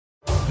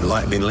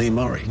Like me, Lee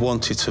Murray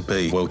wanted to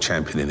be world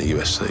champion in the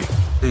UFC.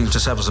 He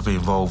just happens to be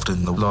involved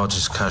in the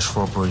largest cash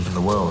robbery in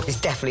the world. He's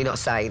definitely not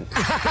sane.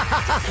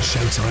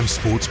 Showtime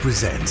Sports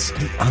presents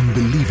the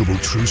unbelievable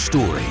true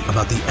story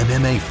about the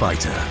MMA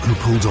fighter who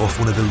pulled off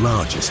one of the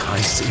largest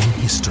heists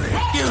in history.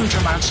 Huge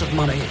amounts of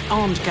money,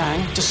 armed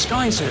gang,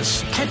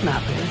 disguises,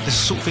 kidnapping. This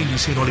is the sort of thing you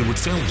see in Hollywood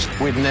films.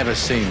 We've never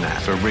seen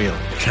that for real.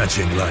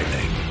 Catching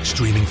Lightning,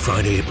 streaming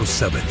Friday, April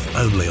 7th,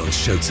 only on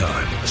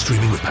Showtime,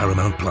 streaming with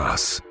Paramount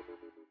Plus.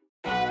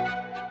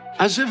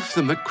 As if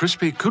the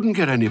McCrispy couldn't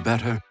get any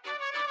better,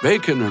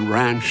 Bacon and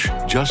Ranch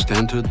just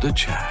entered the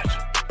chat.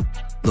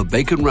 The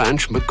Bacon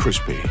Ranch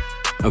McCrispy,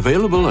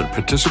 available at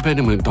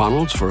participating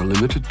McDonald's for a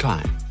limited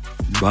time.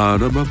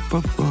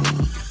 Ba-da-ba-ba-ba.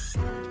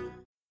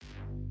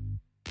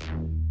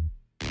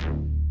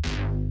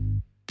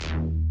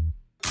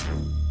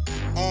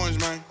 Orange,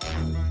 man.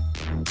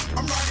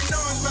 I'm rocking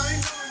orange,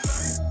 man.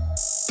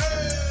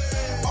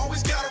 Hey,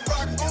 always gotta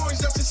rock orange,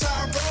 that's just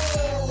how I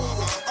roll.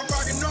 I'm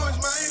rocking orange,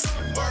 man.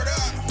 Word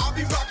up, I'll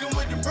be rocking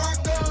with the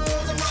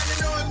Broncos. I'm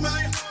rocking orange,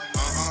 man.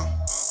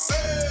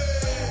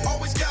 Hey,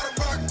 always gotta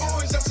rock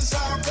orange, that's just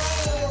how I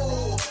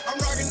roll. I'm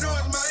rocking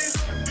orange,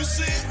 man. You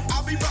see it,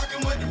 I'll be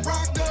rocking with the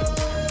Broncos.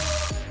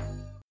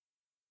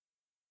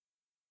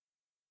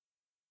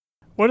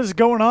 What is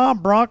going on,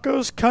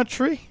 Broncos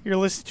country? You're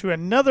listening to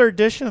another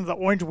edition of the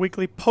Orange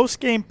Weekly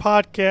Postgame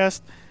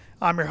Podcast.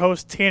 I'm your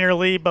host, Tanner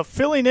Lee, but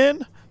filling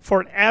in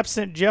for an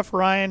absent Jeff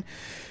Ryan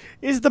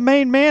is the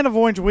main man of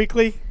Orange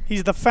Weekly.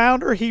 He's the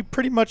founder. He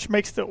pretty much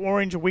makes the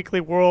Orange Weekly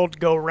world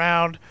go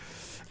round.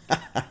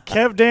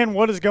 Kev Dan,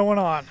 what is going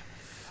on?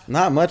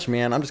 Not much,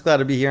 man. I'm just glad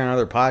to be here on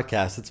another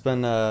podcast. It's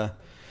been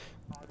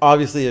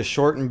obviously a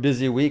short and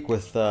busy week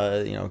with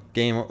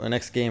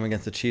next game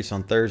against the Chiefs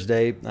on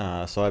Thursday.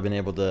 So I've been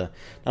able to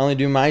not only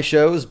do my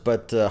shows,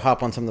 but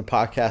hop on some of the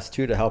podcasts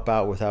too to help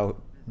out with how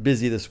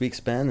busy this week's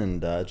been.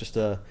 And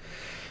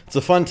it's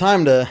a fun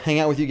time to hang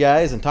out with you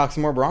guys and talk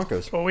some more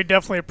Broncos. Well, we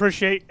definitely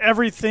appreciate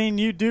everything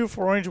you do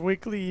for Orange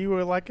Weekly.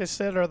 You, like I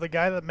said, are the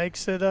guy that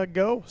makes it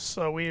go.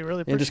 So we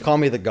really appreciate it. And just call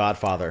me the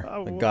Godfather,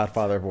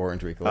 Godfather of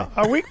Orange Weekly.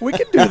 We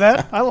can do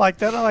that. I like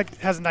that. It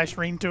has a nice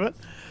ring to it.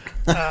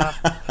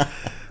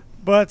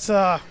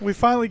 But we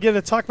finally get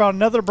to talk about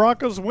another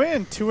Broncos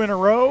win, 2 in a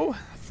row.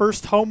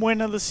 First home win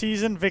of the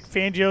season. Vic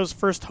Fangio's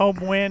first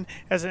home win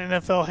as an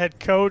NFL head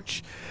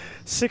coach.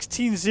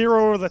 16-0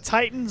 over the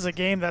Titans, a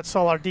game that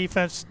saw our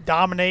defense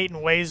dominate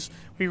in ways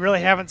we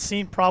really haven't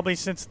seen probably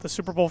since the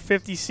Super Bowl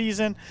 50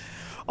 season.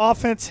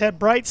 Offense had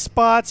bright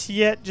spots,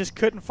 yet just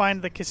couldn't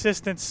find the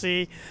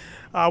consistency.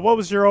 What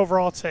was your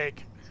overall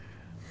take?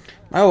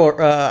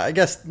 I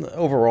guess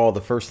overall the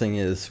first thing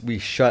is we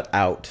shut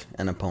out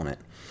an opponent.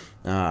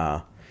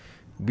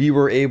 We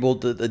were able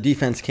to, the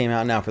defense came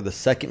out now for the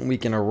second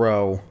week in a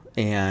row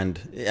and,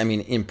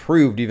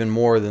 improved even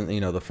more than,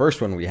 the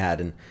first one we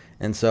had.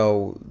 And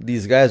so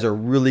these guys are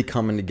really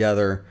coming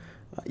together,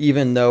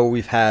 even though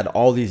we've had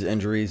all these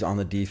injuries on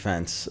the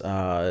defense.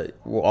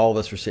 All of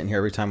us were sitting here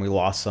every time we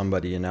lost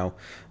somebody,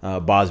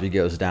 Bosby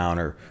goes down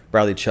or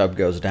Bradley Chubb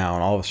goes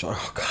down. All of us are,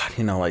 oh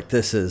God,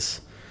 this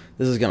is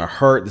going to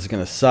hurt. This is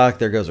going to suck.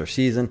 There goes our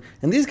season.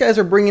 And these guys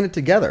are bringing it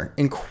together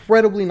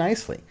incredibly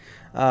nicely.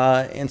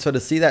 And so to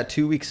see that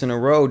 2 weeks in a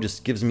row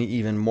just gives me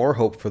even more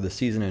hope for the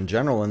season in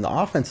general. And the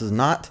offense is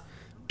not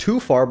too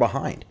far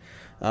behind.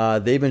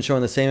 They've been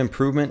showing the same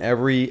improvement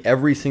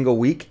every single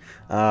week.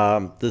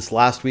 This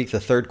last week, the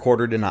third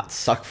quarter did not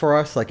suck for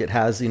us like it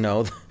has,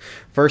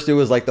 First it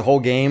was like the whole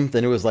game,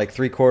 then it was like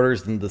three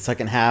quarters, then the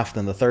second half,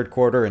 then the third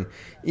quarter. And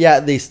yeah,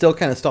 they still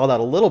kind of stalled out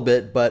a little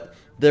bit, but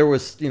there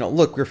was,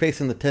 look, we're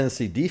facing the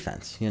Tennessee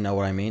defense. You know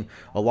what I mean?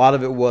 A lot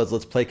of it was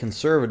let's play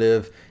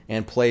conservative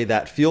and play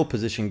that field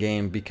position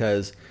game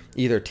because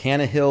either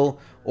Tannehill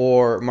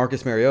or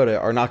Marcus Mariota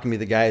are not going to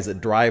be the guys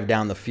that drive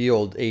down the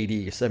field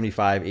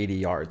 75, 80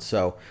 yards.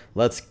 So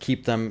let's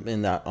keep them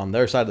on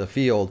their side of the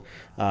field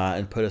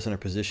and put us in a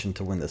position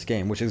to win this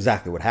game, which is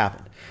exactly what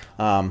happened.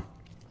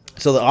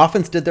 So the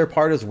offense did their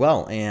part as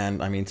well.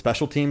 And,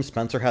 special teams,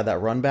 Spencer had that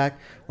run back.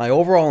 My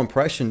overall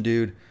impression,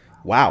 dude,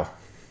 wow.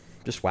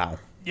 Just wow.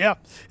 Yeah,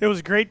 it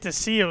was great to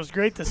see. It was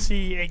great to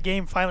see a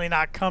game finally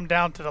not come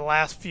down to the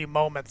last few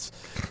moments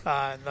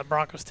and the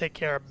Broncos take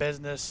care of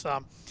business.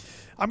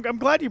 I'm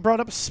glad you brought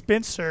up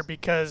Spencer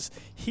because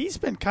he's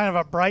been kind of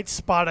a bright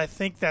spot, I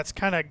think, that's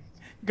kind of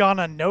gone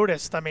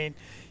unnoticed.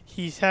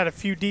 He's had a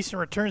few decent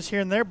returns here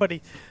and there, but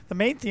the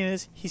main thing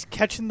is he's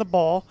catching the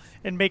ball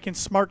and making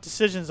smart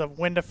decisions of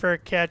when to fair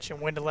catch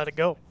and when to let it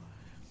go.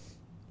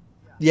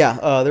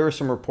 Yeah, there were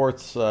some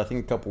reports, I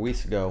think a couple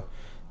weeks ago.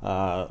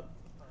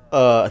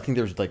 I think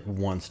there was like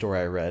one story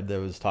I read that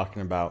was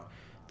talking about,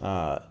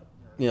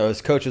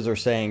 his coaches are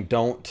saying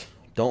don't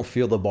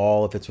feel the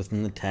ball if it's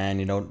within the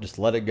 10, just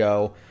let it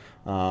go.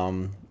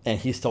 And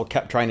he still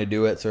kept trying to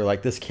do it. So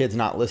like this kid's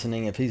not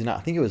listening. If he's not,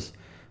 I think it was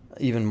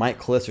even Mike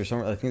Kliss or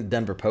someone, I think the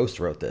Denver Post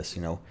wrote this,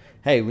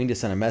 hey, we need to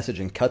send a message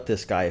and cut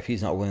this guy if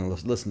he's not willing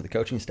to listen to the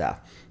coaching staff.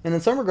 And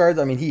in some regards,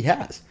 I mean, he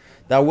has.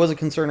 That was a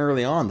concern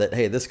early on that,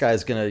 hey, this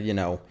guy's going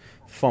to,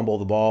 fumble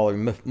the ball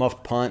or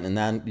muff punt, and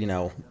then,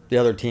 the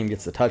other team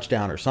gets the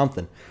touchdown or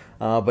something.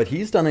 But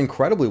he's done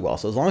incredibly well.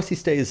 So as long as he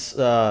stays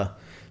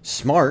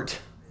smart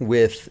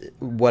with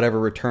whatever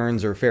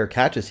returns or fair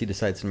catches he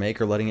decides to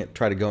make or letting it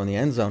try to go in the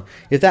end zone,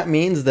 if that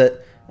means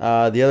that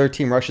the other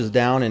team rushes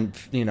down and,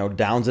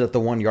 downs it at the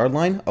 1 yard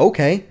line,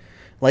 okay.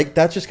 Like,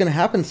 that's just going to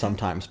happen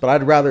sometimes. But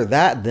I'd rather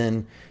that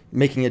than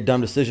making a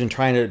dumb decision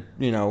trying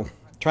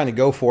to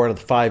go for it at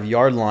the 5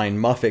 yard line,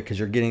 muff it because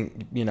you're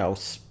getting,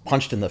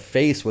 punched in the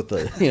face with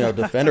the,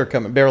 defender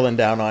coming barreling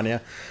down on you.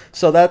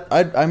 So that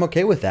I'm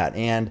okay with that.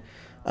 And,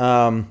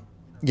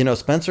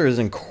 Spencer is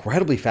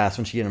incredibly fast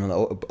when she gets him in the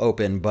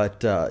open, but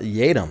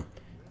Yadam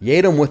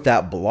with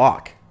that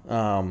block.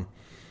 That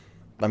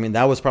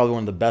was probably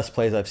one of the best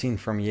plays I've seen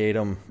from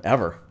Yadam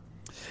ever.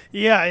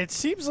 Yeah, it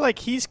seems like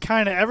he's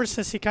kind of, ever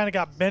since he kind of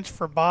got benched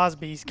for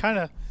Bosby, he's kind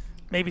of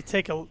maybe he's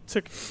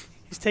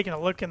taken a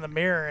look in the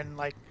mirror and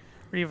like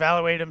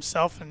reevaluated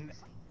himself, and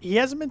he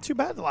hasn't been too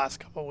bad the last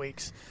couple of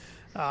weeks.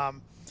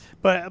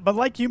 But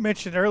like you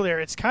mentioned earlier,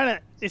 it's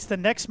the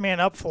next man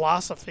up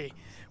philosophy.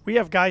 We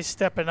have guys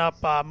stepping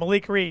up.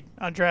 Malik Reed,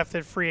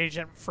 undrafted free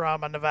agent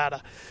from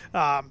Nevada.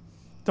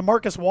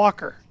 DeMarcus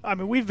Walker. I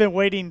mean, we've been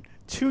waiting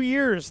 2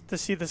 years to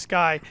see this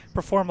guy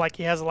perform like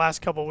he has the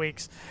last couple of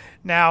weeks.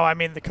 Now, I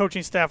mean, the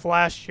coaching staff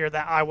last year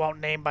that I won't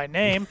name by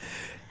name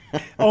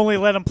only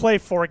let him play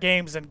 4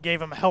 games and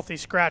gave him a healthy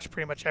scratch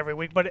pretty much every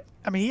week. But,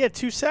 I mean, he had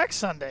 2 sacks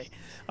Sunday.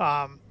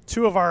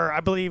 2 of our, I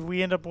believe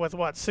we end up with,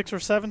 6 or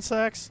 7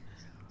 sacks?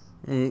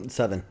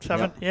 7.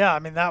 Yep. Yeah, I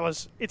mean,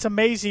 it's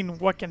amazing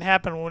what can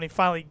happen when he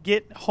finally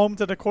get home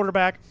to the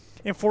quarterback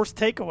and force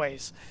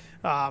takeaways.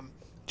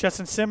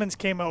 Justin Simmons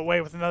came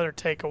away with another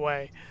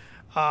takeaway.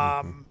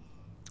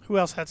 Who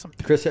else had some?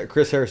 Chris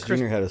Harris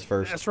Jr. had his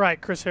first. That's right.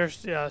 Chris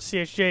Harris,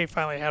 CHJ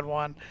finally had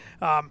one.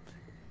 And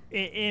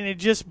it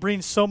just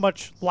brings so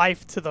much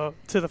life to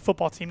the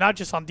football team, not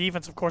just on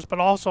defense, of course, but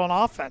also on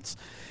offense.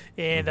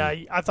 And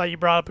I thought you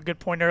brought up a good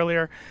point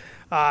earlier,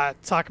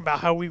 talking about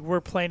how we were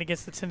playing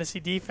against the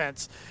Tennessee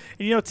defense.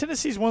 And,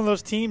 Tennessee's one of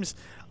those teams,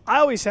 I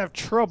always have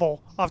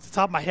trouble off the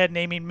top of my head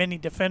naming many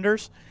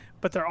defenders,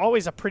 but they're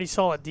always a pretty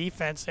solid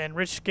defense. And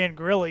Rich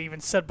Scangarilla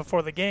even said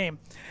before the game,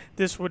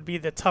 this would be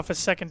the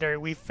toughest secondary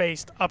we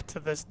faced up to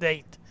this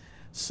date.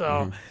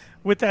 So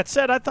with that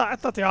said, I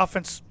thought the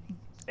offense,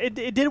 it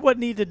did what it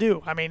needed to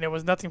do. I mean, it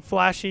was nothing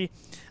flashy.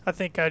 I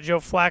think Joe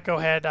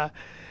Flacco had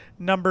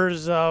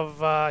numbers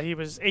of he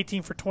was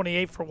 18 for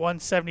 28 for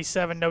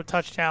 177, no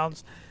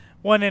touchdowns,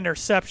 1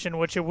 interception,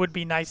 which it would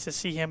be nice to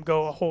see him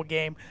go a whole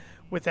game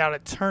without a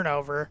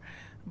turnover.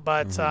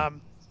 But,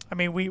 I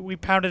mean, we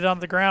pounded on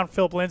the ground.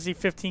 Philip Lindsay,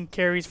 15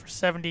 carries for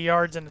 70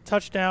 yards and a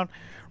touchdown.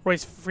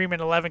 Royce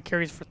Freeman, 11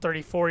 carries for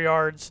 34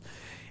 yards.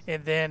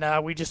 And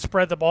then we just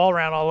spread the ball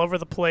around all over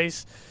the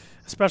place,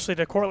 especially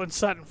to Cortland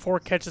Sutton, 4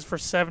 catches for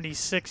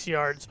 76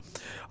 yards.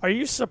 Are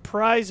you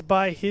surprised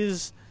by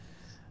his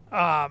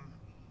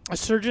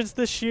resurgence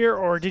this year,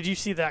 or did you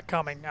see that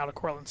coming out of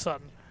Cortland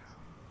Sutton?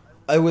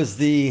 It's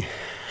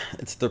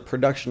the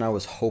production I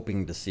was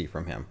hoping to see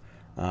from him.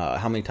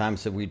 How many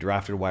times have we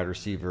drafted a wide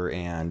receiver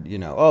and,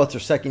 it's our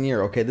second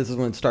year. Okay, this is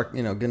when it start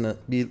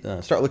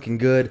looking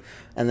good,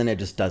 and then it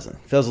just doesn't.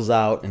 Fizzles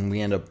out, and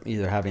we end up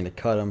either having to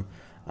cut him,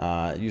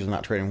 usually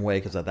not trading away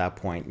because at that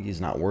point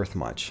he's not worth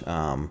much.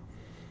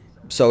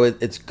 So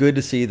it's good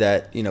to see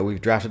that,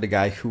 we've drafted a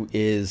guy who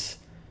is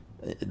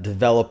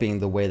developing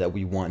the way that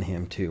we want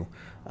him to.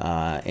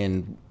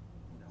 And,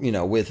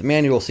 with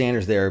Emmanuel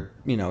Sanders there,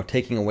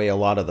 taking away a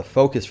lot of the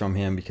focus from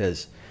him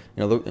because –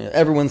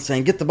 everyone's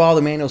saying, get the ball to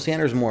Emmanuel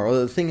Sanders more.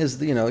 Well, the thing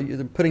is,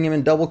 you're putting him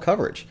in double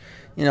coverage.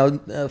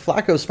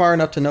 Flacco's smart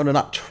enough to know to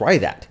not try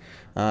that.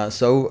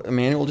 So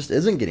Emmanuel just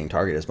isn't getting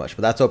targeted as much.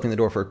 But that's opening the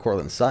door for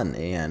Cortland Sutton.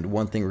 And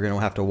one thing we're going to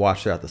have to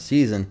watch throughout the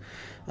season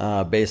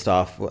based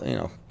off,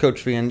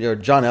 Coach John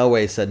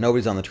Elway said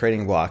nobody's on the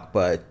trading block.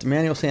 But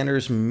Emmanuel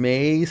Sanders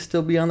may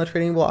still be on the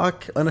trading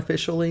block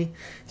unofficially.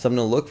 Something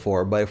to look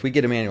for. But if we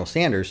get Emmanuel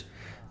Sanders,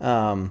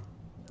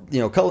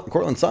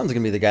 Cortland Sutton's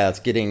going to be the guy that's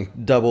getting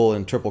double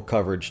and triple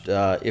coverage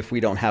if we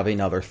don't have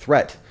another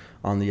threat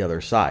on the other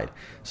side.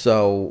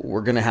 So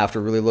we're going to have to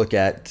really look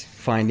at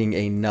finding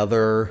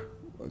another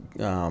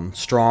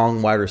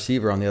strong wide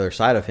receiver on the other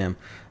side of him.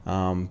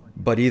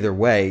 But either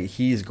way,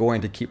 he's going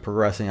to keep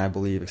progressing, I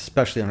believe,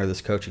 especially under this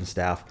coaching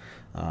staff.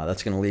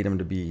 That's going to lead him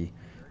to be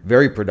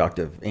very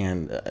productive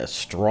and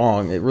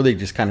strong. It really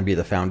just kind of be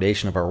the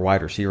foundation of our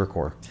wide receiver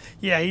core.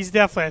 Yeah, he's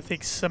definitely, I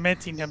think,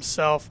 cementing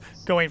himself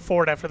going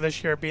forward after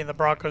this year being the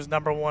Broncos'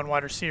 number 1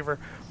 wide receiver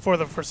for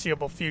the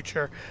foreseeable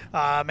future.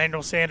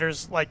 Emmanuel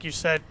Sanders, like you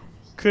said,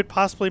 could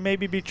possibly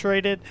maybe be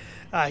traded.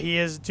 He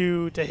is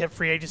due to hit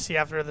free agency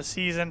after the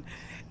season.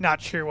 Not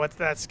sure what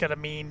that's going to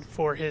mean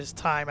for his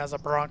time as a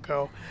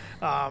Bronco.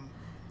 But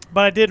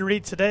I did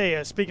read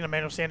today, speaking of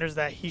Emmanuel Sanders,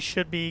 that he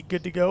should be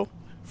good to go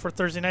for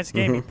Thursday night's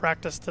game. He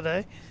practiced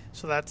today,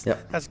 so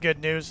that's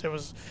good news.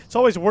 It's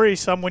always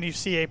worrisome when you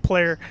see a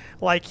player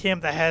like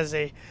him that has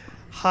a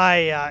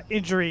high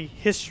injury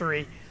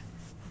history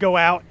go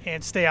out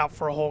and stay out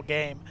for a whole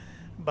game.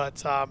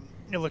 But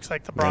it looks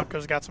like the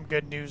Broncos got some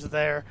good news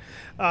there.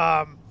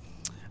 I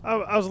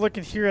was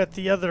looking here at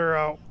the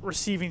other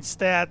receiving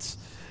stats.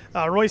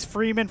 Royce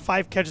Freeman,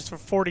 5 catches for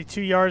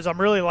 42 yards. I'm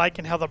really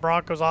liking how the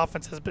Broncos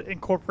offense has been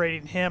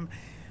incorporating him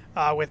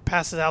with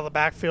passes out of the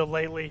backfield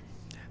lately.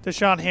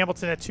 Deshaun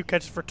Hamilton had 2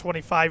 catches for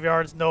 25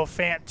 yards. Noah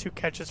Fant, 2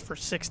 catches for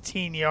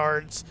 16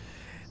 yards.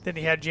 Then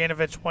he had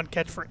Janovich, 1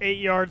 catch for 8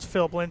 yards.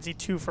 Philip Lindsay,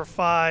 2 for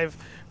 5.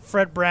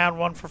 Fred Brown,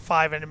 1 for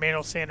 5. And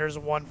Emmanuel Sanders,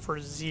 1 for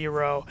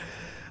 0.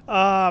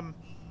 I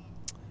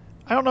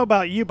don't know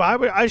about you, but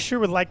I sure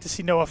would like to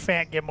see Noah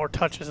Fant get more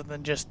touches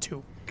than just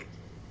 2.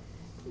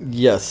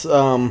 Yes.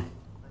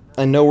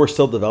 I know we're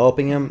still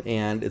developing him,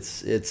 and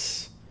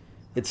it's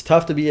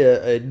tough to be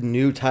a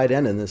new tight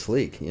end in this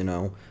league, you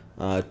know.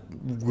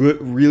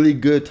 Really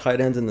good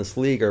tight ends in this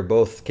league are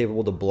both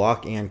capable to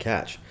block and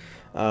catch.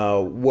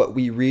 What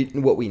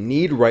we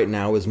need right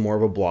now is more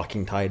of a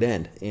blocking tight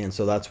end, and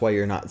so that's why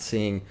you're not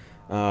seeing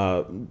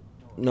Noah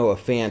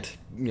Fant,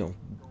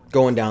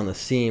 going down the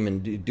seam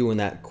and doing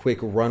those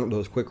quick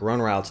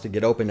run routes to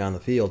get open down the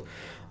field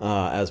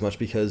as much,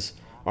 because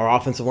our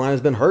offensive line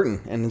has been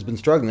hurting and has been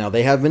struggling. Now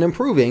they have been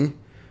improving,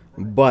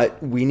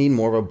 but we need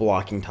more of a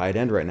blocking tight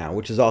end right now,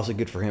 which is also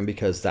good for him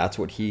because that's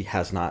what he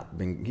has not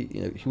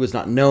been. He was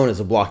not known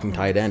as a blocking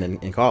tight end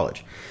in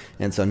college,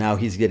 and so now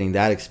he's getting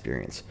that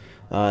experience.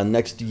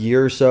 Next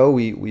year or so,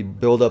 we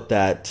build up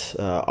that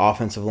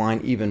offensive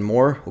line even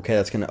more. Okay,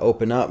 that's going to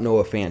open up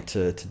Noah Fant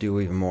to do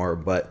even more,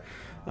 but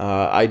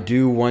I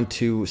do want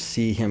to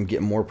see him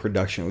get more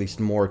production, at least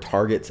more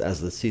targets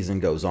as the season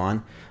goes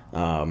on.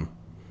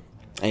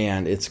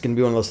 And it's going to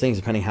be one of those things,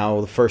 depending how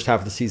the first half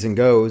of the season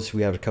goes.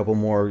 We have a couple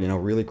more,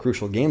 really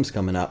crucial games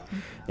coming up,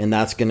 and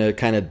that's going to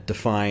kind of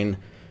define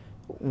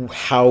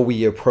how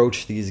we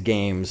approach these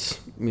games,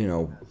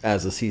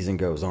 as the season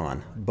goes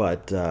on.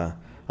 But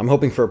I'm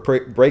hoping for a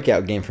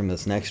breakout game from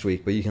this next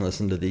week. But you can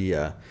listen to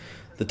the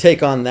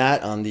take on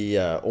that on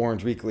the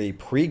Orange Weekly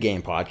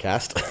pregame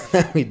podcast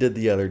that we did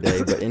the other day.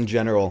 But in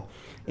general,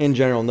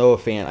 Noah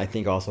Fant, I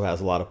think, also has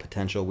a lot of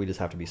potential. We just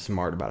have to be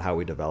smart about how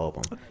we develop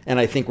him. And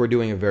I think we're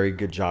doing a very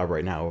good job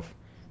right now of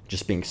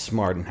just being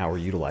smart in how we're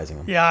utilizing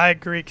him. Yeah, I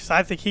agree, because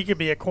I think he could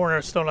be a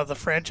cornerstone of the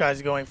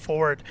franchise going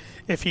forward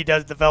if he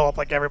does develop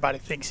like everybody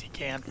thinks he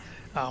can.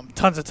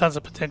 Tons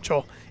of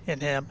potential in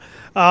him.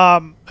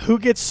 Who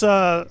gets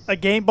a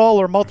game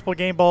ball or multiple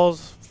game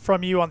balls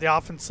from you on the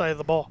offense side of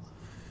the ball?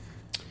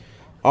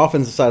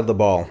 Offensive side of the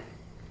ball.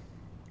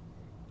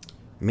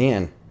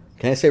 Man.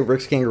 Can I say Rick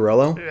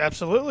Scangarello?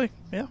 Absolutely,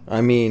 yeah. I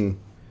mean,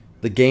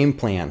 the game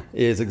plan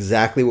is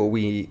exactly what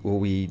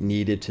we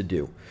needed to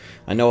do.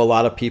 I know a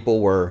lot of people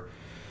were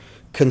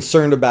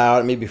concerned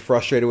about, maybe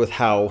frustrated with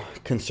how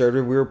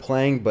conservative we were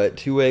playing, but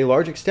to a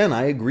large extent,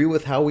 I agree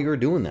with how we were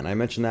doing that. I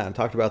mentioned that and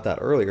talked about that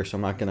earlier, so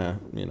I'm not going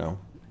to,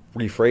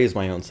 rephrase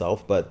my own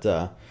self, but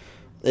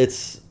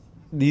it's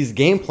these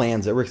game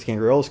plans that Rick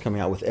Scangarello is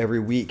coming out with every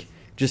week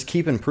just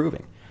keep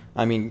improving.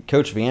 I mean,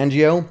 Coach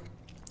Fangio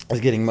is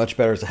getting much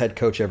better as a head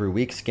coach every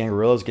week.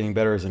 Scangarello is getting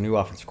better as a new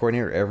offensive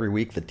coordinator every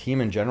week. The team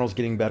in general is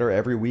getting better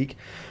every week.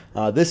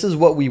 This is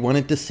what we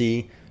wanted to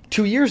see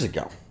 2 years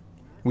ago.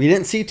 We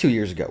didn't see 2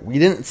 years ago. We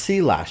didn't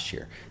see last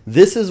year.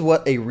 This is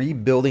what a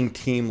rebuilding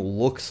team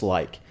looks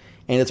like.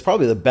 And it's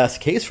probably the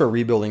best case for a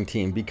rebuilding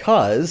team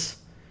because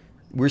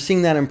we're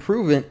seeing that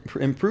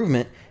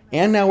improvement.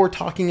 And now we're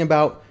talking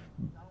about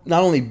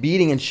not only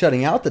beating and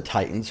shutting out the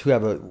Titans, who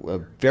have a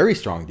very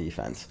strong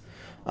defense,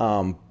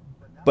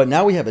 but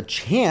now we have a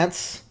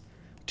chance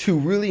to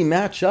really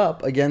match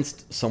up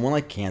against someone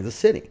like Kansas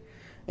City.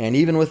 And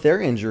even with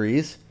their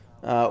injuries,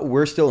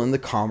 we're still in the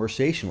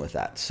conversation with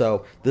that.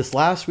 So this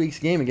last week's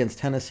game against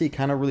Tennessee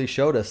kind of really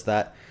showed us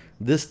that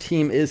this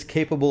team is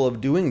capable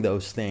of doing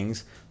those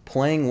things,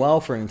 playing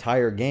well for an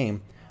entire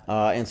game.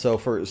 And so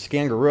for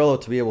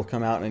Scangarello to be able to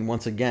come out and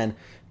once again,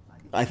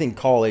 I think,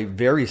 call a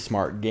very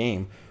smart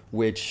game,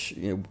 which,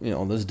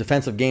 those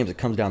defensive games, it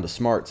comes down to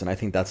smarts, and I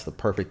think that's the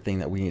perfect thing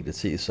that we need to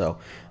see. So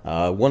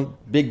one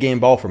big game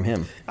ball from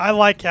him. I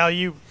like how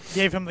you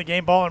gave him the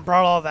game ball and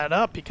brought all that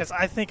up because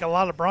I think a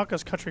lot of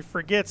Broncos country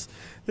forgets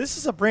this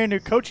is a brand new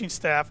coaching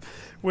staff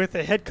with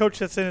a head coach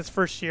that's in his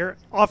first year,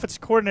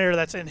 offensive coordinator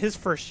that's in his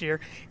first year,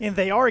 and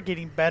they are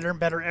getting better and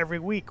better every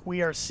week.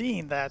 We are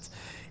seeing that.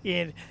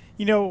 And,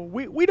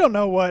 we don't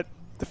know what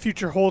the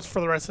future holds for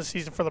the rest of the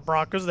season for the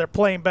Broncos. They're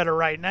playing better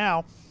right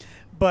now,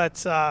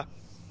 but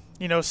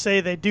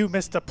say they do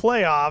miss the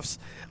playoffs,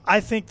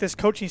 I think this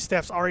coaching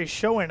staff's already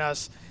showing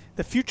us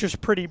the future's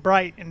pretty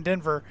bright in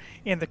Denver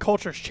and the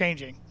culture's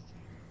changing.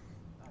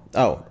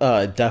 Oh,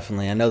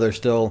 definitely. I know there's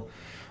still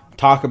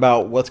talk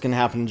about what's going to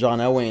happen to John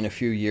Elway in a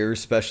few years,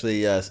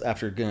 especially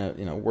after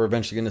we're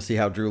eventually going to see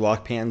how Drew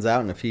Lock pans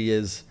out, and if he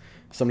is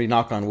somebody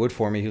knock on wood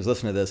for me who's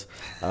listening to this,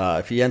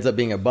 if he ends up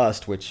being a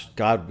bust, which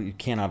God,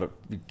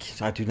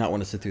 I do not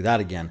want to sit through that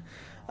again.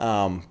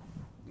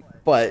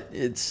 But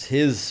it's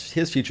his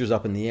future's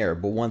up in the air.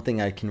 But one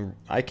thing I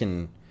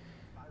can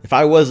if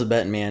I was a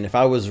betting man, if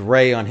I was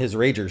Ray on his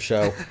Rager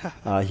show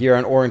here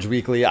on Orange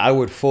Weekly, I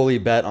would fully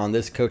bet on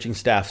this coaching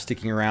staff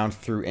sticking around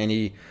through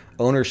any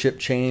ownership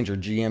change or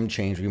GM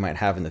change we might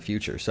have in the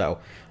future. So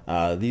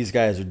these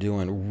guys are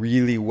doing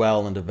really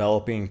well in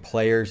developing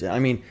players. I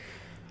mean,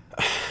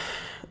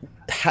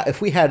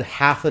 if we had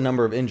half the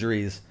number of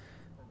injuries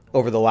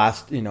over the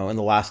last, in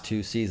the last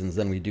 2 seasons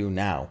than we do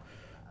now,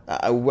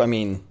 I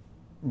mean,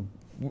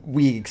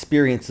 we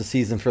experienced the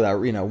season for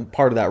that,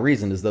 part of that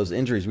reason is those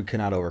injuries, we could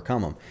not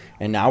overcome them.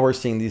 And now we're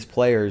seeing these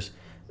players,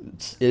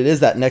 it is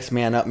that next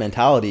man up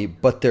mentality,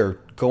 but they're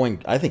going,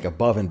 I think,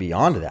 above and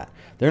beyond that.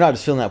 They're not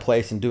just filling that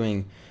place and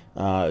doing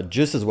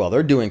just as well.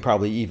 They're doing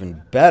probably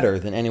even better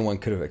than anyone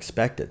could have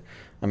expected.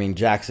 I mean,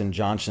 Jackson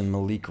Johnson,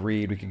 Malik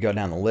Reed, we could go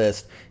down the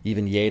list,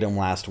 even Yadam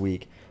last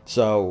week.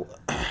 So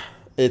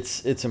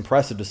it's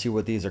impressive to see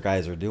what these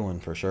guys are doing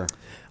for sure.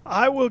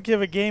 I will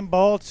give a game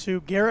ball to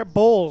Garrett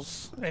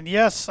Bowles. And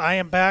yes, I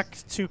am back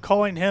to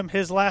calling him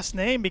his last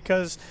name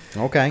because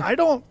I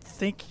don't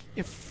think,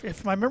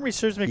 if my memory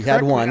serves me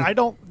correctly, had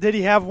one. Did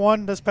he have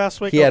one this past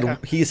week?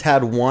 He's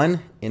had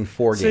one in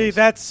 4 games.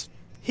 See,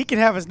 he can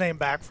have his name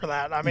back for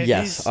that. I mean,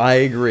 yes, I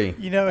agree.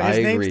 His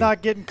name's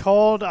not getting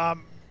called.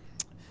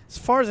 As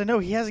far as I know,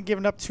 he hasn't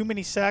given up too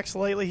many sacks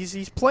lately.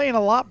 He's playing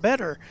a lot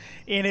better,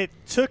 and it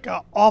took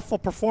an awful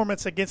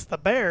performance against the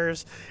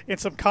Bears and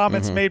some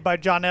comments made by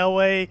John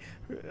Elway,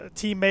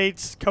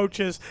 teammates,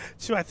 coaches,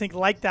 to, I think,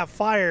 light that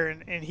fire,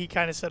 and he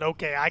kind of said,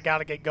 okay, I got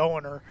to get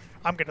going or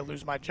I'm going to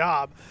lose my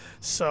job.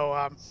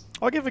 So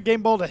I'll give a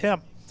game ball to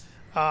him.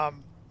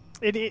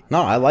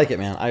 No, I like it,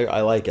 man. I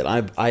like it.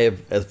 I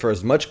have, for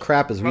as much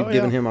crap as we've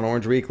given him on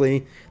Orange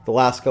Weekly the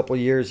last couple of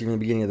years, even the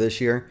beginning of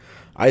this year,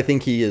 I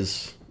think he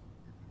is,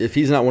 if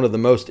he's not one of the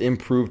most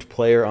improved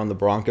player on the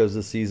Broncos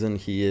this season,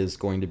 he is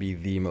going to be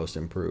the most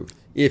improved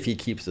if he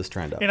keeps this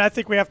trend up. And I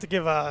think we have to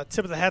give a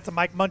tip of the hat to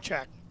Mike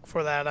Munchak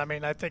for that. I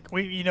mean, I think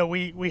we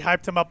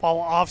hyped him up all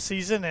off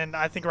season, and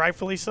I think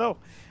rightfully so.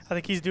 I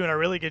think he's doing a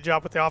really good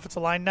job with the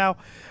offensive line now.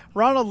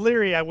 Ronald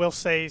Leary, I will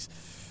say, is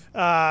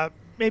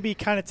maybe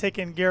kind of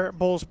taking Garrett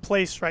Bowles'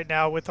 place right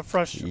now with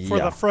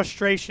the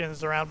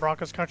frustrations around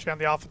Broncos country on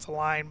the offensive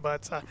line.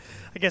 But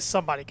I guess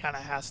somebody kind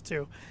of has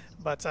to.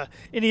 But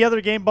any other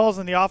game balls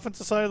on the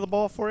offensive side of the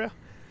ball for you?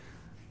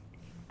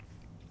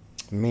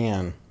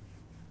 Man,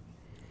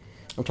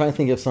 I'm trying to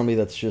think of somebody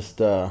that's just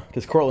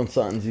because Cortland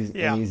Sutton's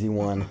an easy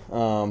one.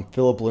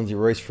 Phillip Lindsay,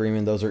 Royce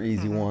Freeman, those are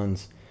easy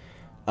ones.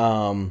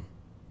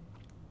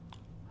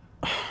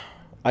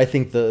 I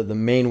think the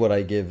main what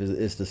I give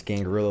is to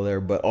Scangarello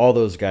there, but all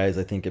those guys,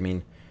 I think,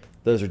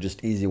 those are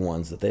just easy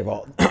ones that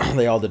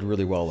they all did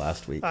really well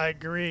last week. I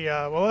agree.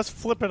 Well, let's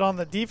flip it on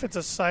the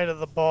defensive side of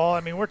the ball. I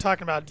mean, we're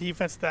talking about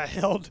defense that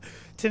held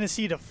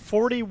Tennessee to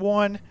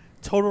 41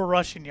 total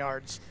rushing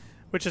yards,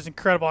 which is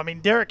incredible. I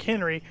mean, Derrick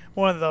Henry,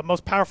 one of the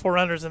most powerful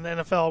runners in the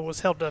NFL, was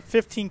held to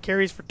 15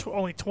 carries for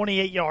only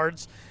 28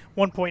 yards,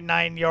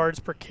 1.9 yards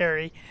per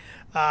carry.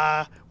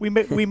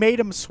 We made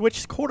him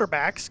switch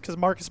quarterbacks because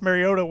Marcus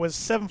Mariota was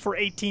 7 for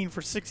 18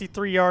 for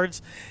 63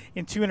 yards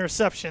and 2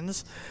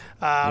 interceptions.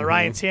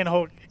 Ryan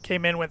Tannehill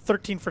came in, went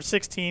 13 for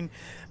 16,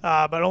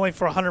 but only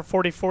for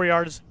 144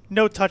 yards,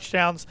 no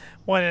touchdowns,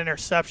 1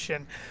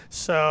 interception.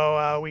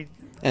 So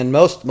and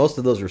most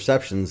of those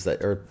receptions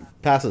or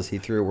passes he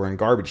threw were in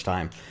garbage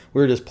time.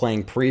 We were just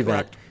playing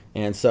prevent. Correct.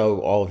 And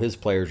so all of his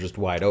players just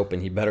wide open.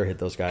 He better hit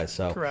those guys.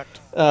 So correct.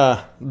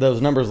 Those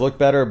numbers look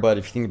better, but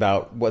if you think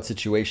about what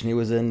situation he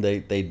was in,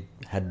 they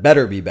had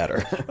better be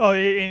better. Oh,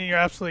 and you're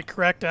absolutely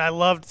correct. And I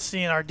loved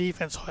seeing our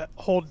defense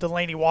hold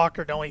Delaney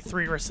Walker to only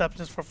 3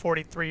 receptions for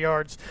 43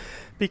 yards,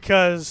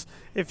 because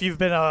if you've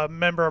been a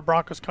member of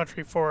Broncos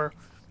country for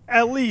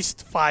at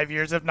least 5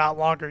 years, if not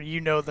longer, you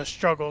know the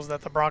struggles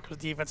that the Broncos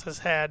defense has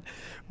had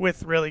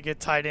with really good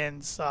tight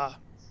ends,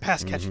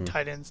 pass-catching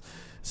tight ends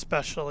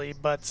especially.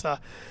 But, I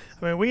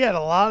mean, we had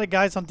a lot of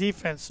guys on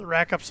defense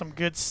rack up some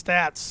good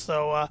stats.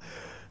 So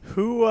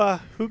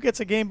who gets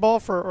a game ball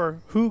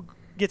or who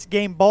gets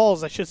game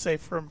balls, I should say,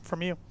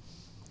 from you?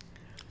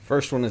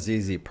 First one is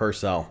easy,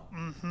 Purcell.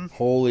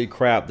 Holy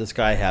crap, this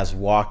guy has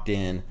walked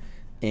in,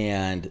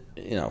 and,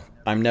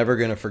 I'm never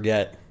going to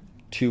forget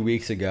 2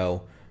 weeks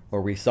ago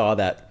where we saw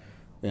that,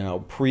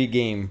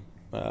 pregame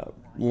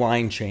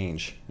line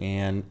change,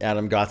 and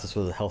Adam Gotsis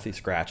was a healthy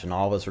scratch, and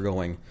all of us were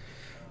going,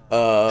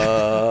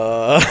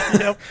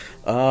 I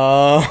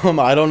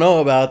don't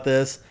know about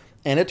this.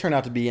 And it turned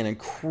out to be an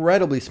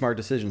incredibly smart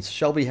decision.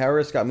 Shelby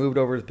Harris got moved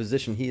over to the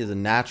position he is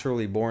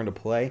naturally born to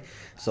play.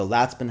 So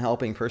that's been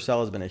helping. Purcell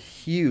has been a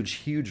huge,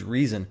 huge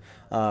reason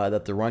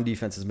that the run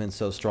defense has been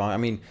so strong. I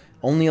mean,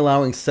 only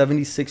allowing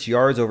 76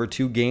 yards over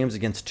 2 games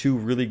against 2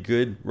 really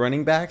good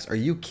running backs. Are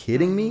you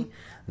kidding me?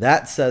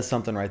 That says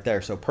something right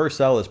there. So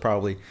Purcell is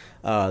probably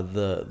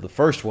the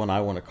first one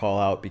I want to call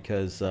out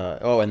because,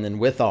 and then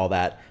with all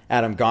that,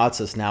 Adam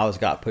Gotsis now has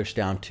got pushed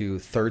down to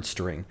 3rd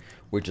string,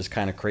 which is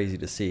kind of crazy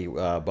to see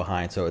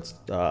behind. So it's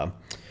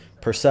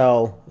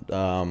Purcell,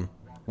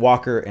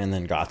 Walker, and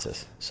then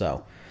Gotsis.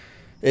 So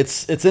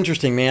It's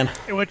interesting, man.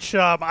 Which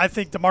I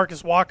think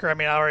DeMarcus Walker,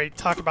 I already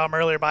talked about him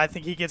earlier, but I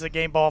think he gets a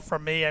game ball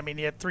from me.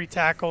 He had 3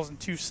 tackles and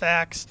 2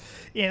 sacks,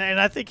 and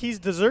I think he's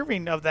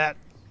deserving of that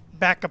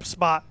backup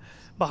spot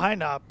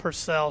behind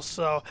Purcell.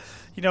 So,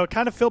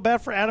 kind of feel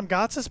bad for Adam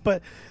Gotsis,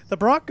 but the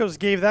Broncos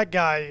gave that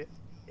guy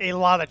a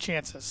lot of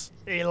chances.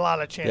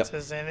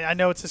 Yep. And I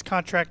know it's his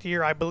contract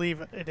year. I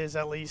believe it is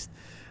at least.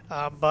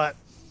 But,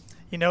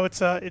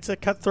 it's a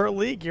cutthroat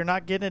league. You're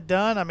not getting it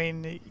done.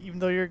 Even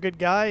though you're a good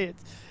guy,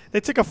 they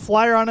took a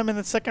flyer on him in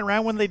the second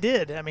round when they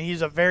did.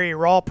 He's a very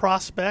raw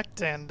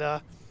prospect and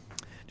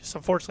just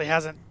unfortunately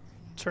hasn't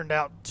turned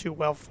out too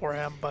well for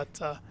him.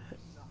 But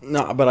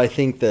no, but I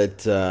think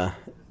that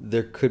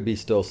there could be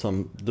still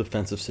some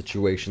defensive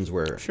situations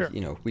where, sure,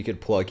 we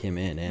could plug him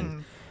in.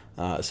 And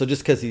so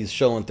just because he's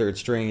showing third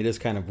string, it is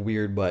kind of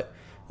weird. But,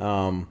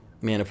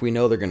 man, if we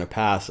know they're going to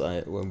pass, I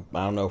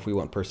don't know if we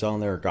want Purcell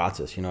in there or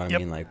Gotsis. You know what I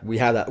mean? Like, we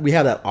have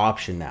that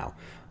option now.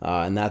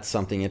 And that's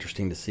something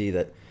interesting to see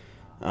that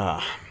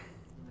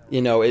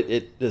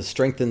it has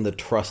strengthened the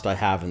trust I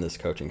have in this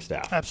coaching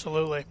staff.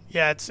 Absolutely.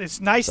 Yeah, it's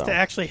nice to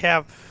actually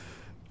have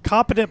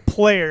competent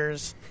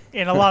players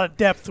and a lot of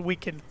depth we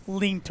can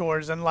lean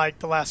towards, unlike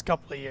the last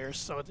couple of years.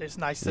 So it's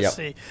nice to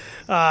see.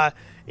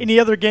 Any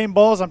other game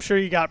balls? I'm sure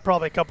you got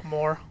probably a couple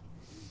more.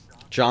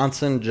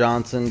 Johnson.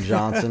 Man.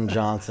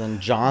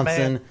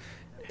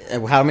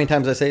 How many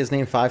times did I say his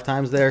name? 5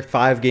 times there?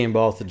 5 game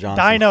balls to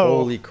Johnson. Dino.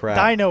 Holy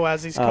crap. Dino,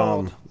 as he's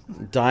called.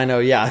 Dino,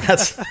 yeah,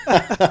 that's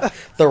the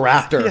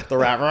raptor. Yeah. The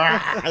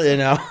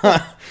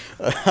raptor,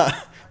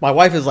 My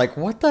wife is like,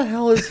 what the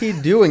hell is he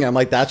doing? I'm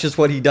like, that's just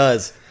what he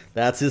does.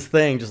 That's his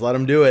thing. Just let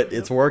him do it.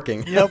 It's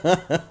working. Yep.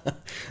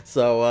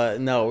 So,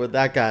 no, with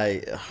that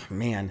guy,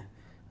 man,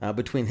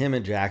 between him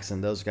and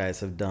Jackson, those guys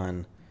have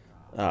done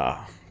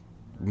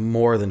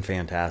more than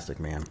fantastic,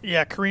 man.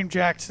 Yeah, Kareem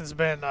Jackson's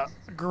been a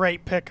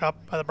great pickup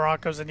by the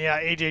Broncos. And, yeah,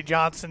 A.J.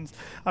 Johnson's,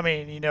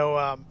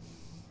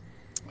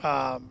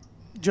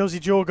 Josie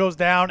Jewell goes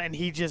down, and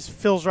he just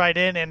fills right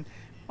in, and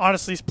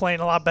honestly, he's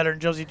playing a lot better than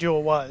Josie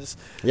Jewell was.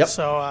 Yep.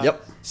 So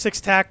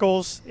 6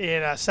 tackles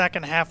in a sack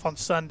and a half on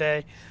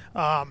Sunday.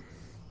 I'll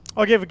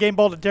give a game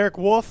ball to Derek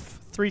Wolfe,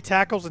 3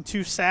 tackles and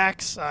 2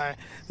 sacks.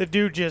 The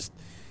dude just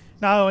 –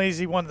 not only is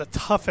he one of the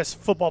toughest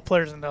football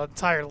players in the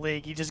entire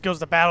league, he just goes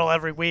to battle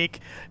every week,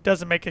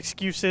 doesn't make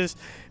excuses.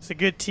 He's a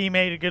good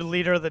teammate, a good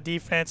leader of the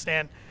defense,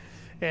 and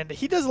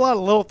he does a lot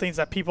of little things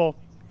that people,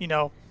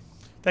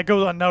 that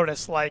goes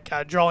unnoticed, like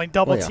drawing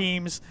double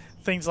teams,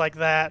 things like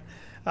that,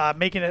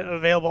 making it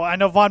available. I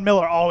know Von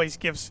Miller always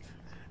gives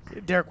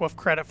Derek Wolfe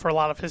credit for a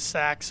lot of his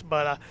sacks,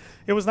 but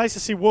it was nice to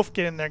see Wolfe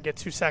get in there and get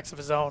 2 sacks of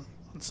his own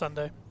on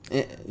Sunday.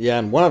 Yeah,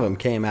 and one of them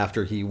came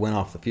after he went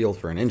off the field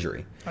for an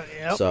injury.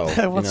 Yep. So, I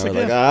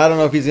don't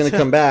know if he's going to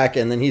come back,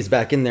 and then he's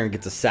back in there and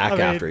gets a sack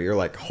after. You're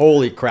like,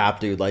 holy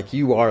crap, dude. Like,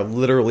 you are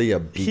literally a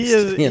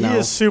beast. He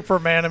is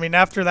Superman.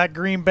 After that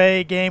Green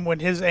Bay game when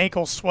his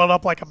ankle swelled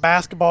up like a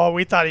basketball,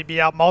 we thought he'd be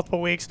out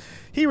multiple weeks.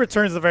 He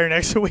returns the very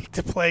next week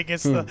to play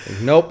against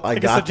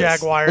the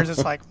Jaguars.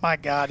 It's like, my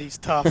God, he's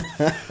tough.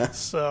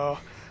 So,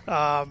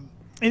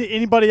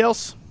 anybody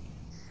else?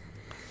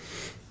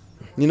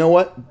 You know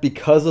what?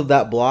 Because of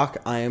that block,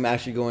 I am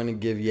actually going to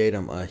give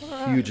Yadam a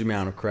huge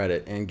amount of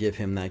credit and give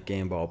him that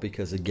game ball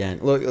because, again,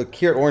 look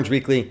here at Orange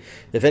Weekly,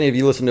 if any of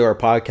you listen to our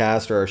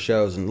podcast or our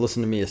shows, and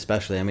listen to me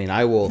especially,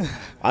 I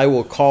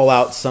will call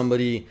out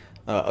somebody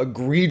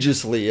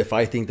egregiously if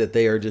I think that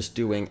they are just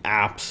doing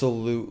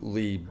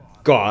absolutely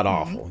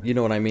god-awful. You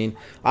know what I mean?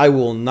 I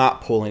will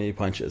not pull any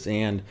punches.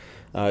 And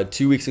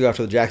 2 weeks ago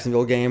after the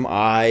Jacksonville game,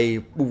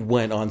 I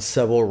went on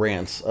several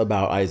rants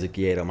about Isaac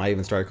Yiadom. I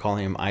even started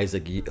calling him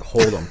Isaac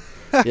Hold'em.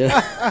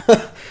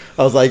 I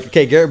was like,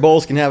 okay, Garrett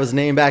Bowles can have his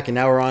name back, and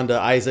now we're on to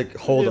Isaac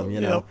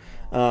Hold'em,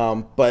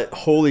 But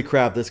holy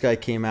crap, this guy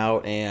came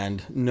out,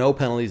 and no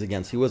penalties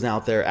against. He wasn't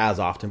out there as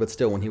often, but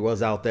still, when he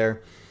was out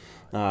there,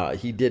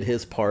 he did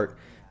his part.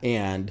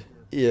 And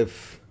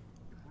if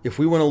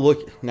we want to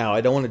look – now, I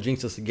don't want to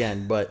jinx this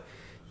again, but –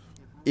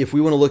 if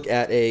we want to look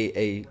at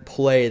a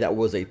play that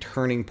was a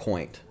turning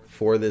point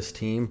for this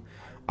team,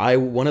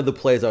 one of the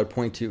plays I would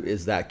point to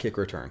is that kick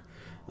return.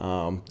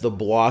 The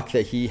block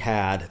that he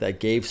had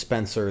that gave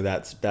Spencer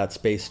that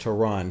space to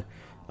run.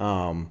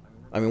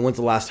 When's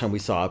the last time we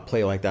saw a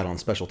play like that on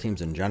special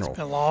teams in general? It's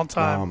been a long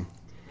time.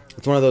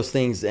 It's one of those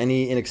things,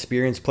 any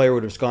inexperienced player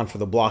would have just gone for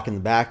the block in the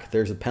back.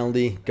 There's a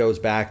penalty, goes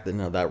back,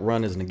 that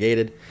run is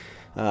negated.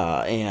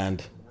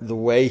 And the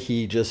way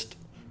he just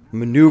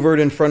maneuvered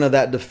in front of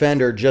that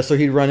defender just so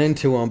he'd run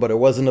into him, but it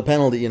wasn't a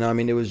penalty.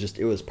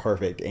 It was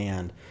perfect.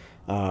 And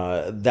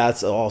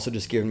that's also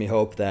just giving me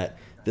hope that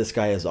this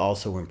guy is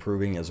also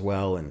improving as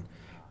well. And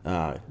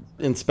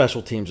in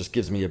special teams just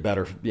gives me a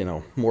better,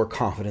 more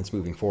confidence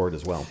moving forward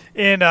as well.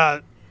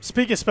 And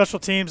speaking of special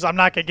teams, I'm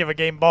not going to give a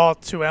game ball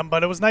to him,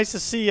 but it was nice to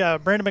see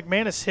Brandon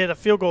McManus hit a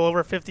field goal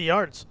over 50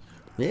 yards.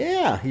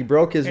 Yeah, he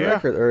broke his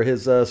record or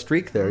his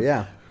streak there,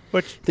 yeah.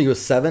 I think it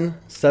was seven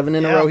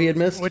in a row he had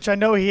missed. Which I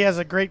know he has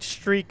a great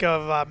streak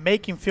of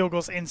making field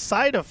goals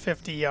inside of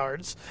 50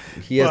 yards.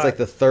 He has like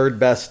the third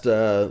best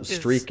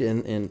streak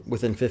in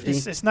within 50.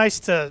 It's nice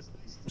to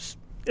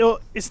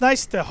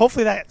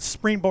hopefully that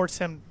springboards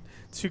him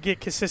to get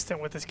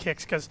consistent with his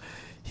kicks, because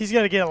he's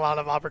going to get a lot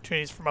of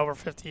opportunities from over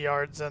 50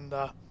 yards, and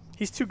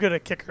he's too good a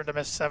kicker to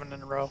miss 7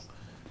 in a row.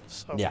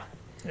 So Yeah.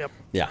 Yep.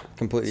 Yeah,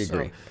 completely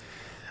agree.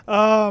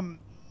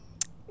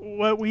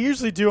 What we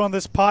usually do on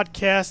this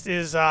podcast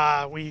is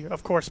we,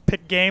 of course,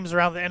 pick games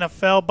around the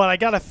NFL, but I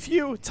got a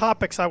few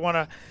topics I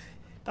want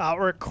to,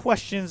 or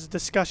questions,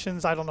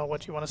 discussions, I don't know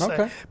what you want to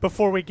say,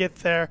 before we get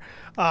there.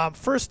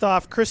 First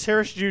off, Chris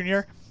Harris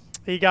Jr.,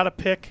 he got a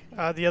pick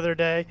the other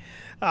day.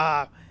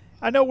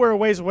 I know we're a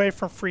ways away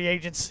from free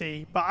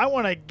agency, but I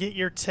want to get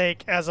your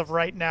take as of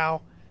right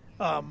now.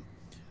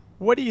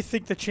 What do you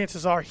think the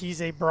chances are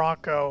he's a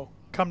Bronco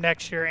come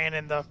next year and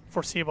in the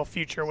foreseeable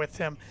future with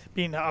him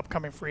being an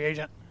upcoming free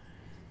agent?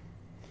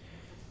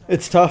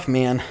 It's tough,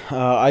 man.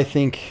 I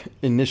think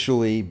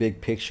initially,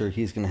 big picture,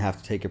 he's going to have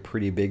to take a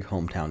pretty big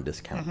hometown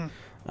discount.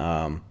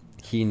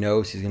 He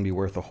knows he's going to be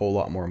worth a whole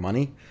lot more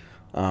money.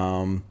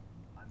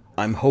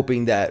 I'm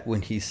hoping that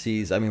when he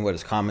sees, what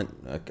his comment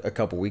a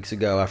couple weeks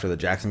ago after the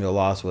Jacksonville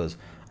loss was,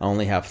 I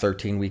only have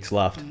 13 weeks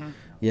left,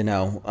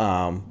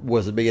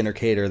 was a big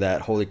indicator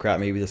that, holy crap,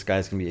 maybe this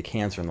guy's going to be a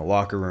cancer in the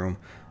locker room.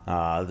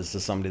 This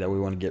is somebody that we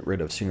want to get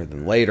rid of sooner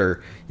than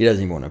later. He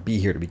doesn't even want to be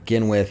here to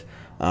begin with.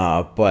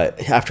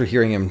 But after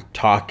hearing him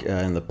talk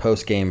in the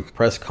post-game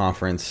press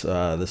conference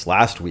this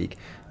last week,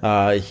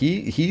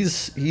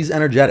 he's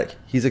energetic.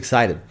 He's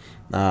excited.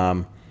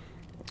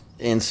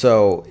 And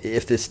so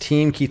if this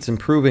team keeps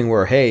improving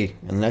where, hey,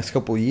 in the next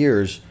couple of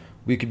years,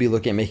 we could be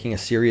looking at making a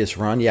serious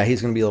run. Yeah,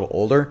 he's going to be a little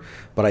older,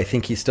 but I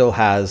think he still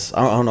has –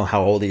 I don't know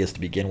how old he is to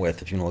begin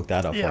with, if you want to look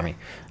that up for me.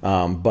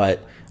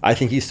 But I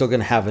think he's still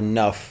going to have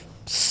enough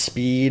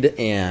speed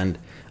and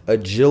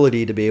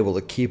agility to be able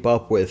to keep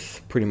up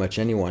with pretty much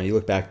anyone. You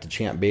look back to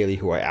Champ Bailey,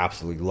 who I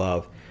absolutely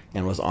love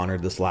and was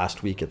honored this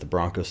last week at the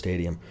Bronco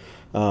Stadium.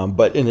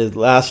 But in his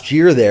last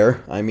year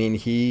there,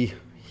 he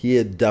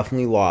had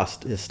definitely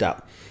lost his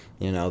step.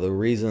 The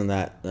reason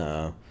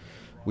that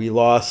we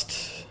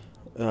lost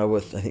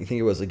with, I think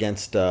it was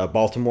against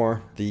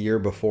Baltimore the year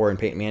before in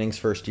Peyton Manning's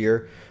first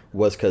year,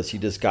 was because he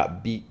just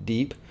got beat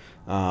deep.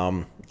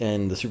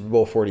 And the Super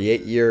Bowl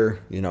 48 year,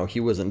 he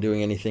wasn't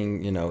doing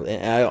anything, and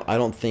I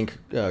don't think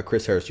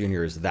Chris Harris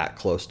Jr. is that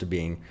close to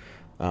being,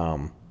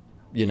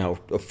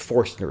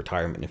 forced into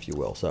retirement, if you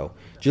will. So,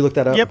 did you look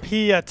that up? Yep,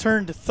 he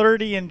turned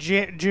 30 in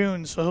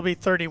June, so he'll be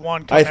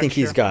 31. I think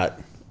he's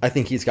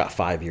got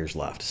 5 years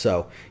left.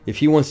 So if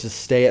he wants to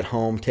stay at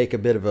home, take a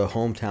bit of a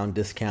hometown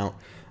discount,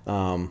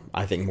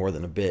 I think more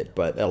than a bit,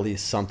 but at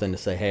least something to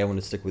say, hey, I want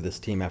to stick with this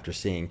team after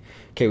seeing,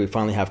 okay, we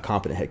finally have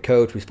competent head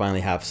coach. We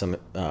finally have some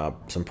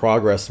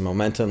progress, some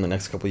momentum. The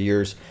next couple of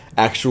years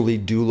actually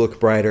do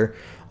look brighter.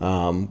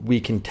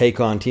 We can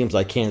take on teams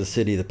like Kansas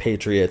City, the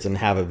Patriots, and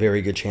have a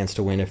very good chance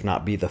to win, if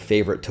not be the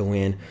favorite to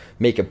win,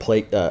 make a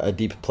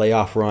deep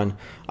playoff run.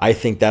 I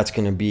think that's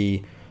going to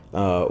be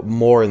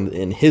more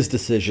in his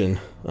decision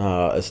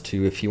as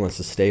to if he wants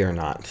to stay or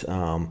not.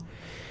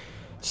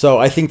 So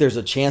I think there's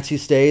a chance he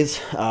stays.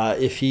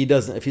 If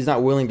he's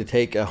not willing to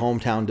take a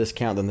hometown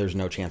discount, then there's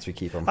no chance we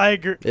keep him. I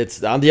agree.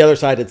 It's on the other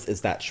side.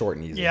 It's that short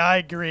and easy. Yeah, I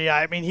agree.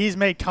 He's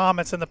made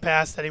comments in the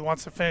past that he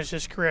wants to finish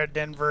his career at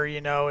Denver.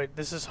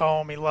 This is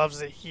home. He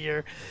loves it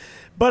here.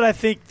 But I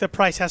think the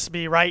price has to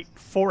be right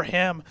for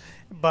him.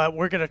 But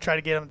we're going to try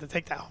to get him to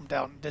take that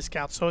hometown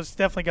discount. So it's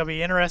definitely going to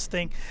be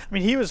interesting.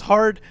 He was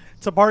hard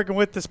to bargain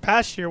with this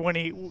past year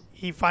when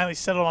he finally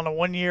settled on a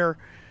 1-year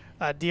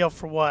deal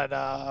for what?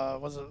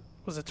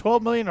 Was it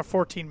 $12 million or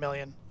 $14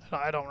 million?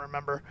 I don't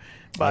remember.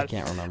 I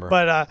can't remember.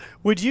 But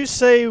would you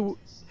say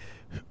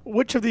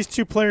which of these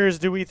two players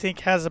do we think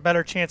has a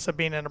better chance of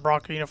being in a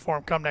Bronco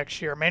uniform come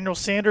next year, Emmanuel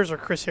Sanders or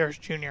Chris Harris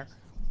Jr.?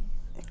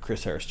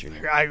 Chris Harris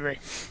Jr. I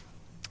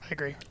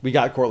agree. We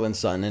got Cortland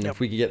Sutton, and if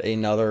we could get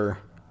another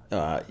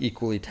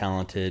equally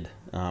talented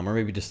or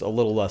maybe just a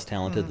little less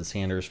talented than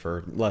Sanders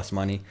for less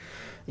money,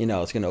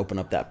 it's going to open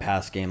up that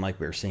pass game like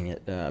we're seeing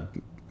it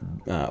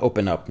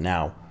open up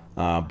now.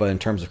 But in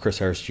terms of Chris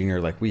Harris Jr.,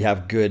 we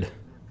have good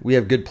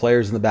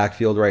players in the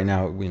backfield right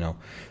now.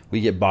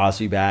 We get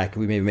Bosby back.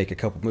 We maybe make a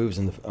couple moves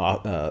in the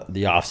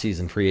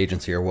offseason free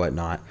agency or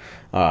whatnot.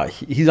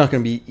 He's not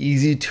going to be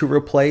easy to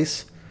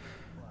replace,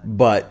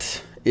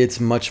 but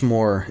it's much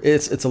more.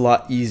 It's a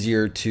lot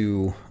easier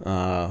to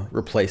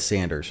replace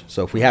Sanders.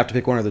 So if we have to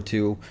pick one of the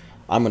two,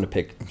 I'm going to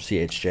pick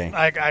CHJ.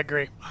 I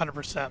agree,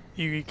 100%.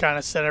 You kind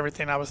of said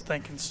everything I was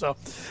thinking. So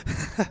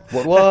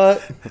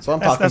what? That's what I'm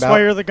talking about. That's why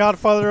you're the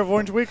godfather of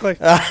Orange Weekly.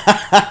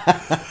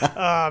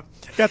 Got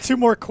two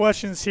more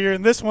questions here,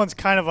 and this one's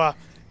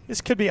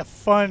this could be a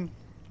fun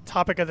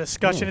topic of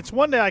discussion. It's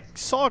one that I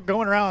saw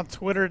going around on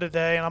Twitter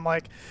today, and I'm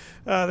like,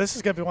 this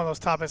is going to be one of those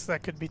topics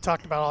that could be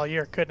talked about all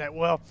year, couldn't it?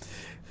 Well,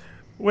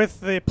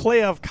 with the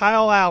play of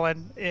Kyle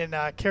Allen in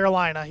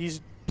Carolina, he's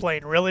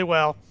playing really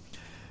well.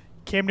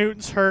 Cam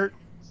Newton's hurt.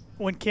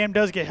 When Cam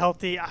does get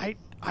healthy, I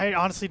I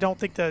honestly don't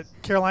think that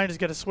Carolina's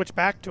going to switch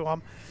back to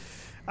him.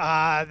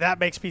 That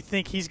makes me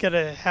think he's going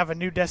to have a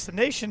new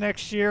destination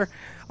next year.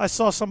 I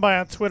saw somebody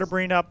on Twitter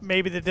bring up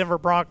maybe the Denver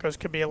Broncos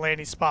could be a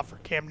landing spot for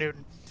Cam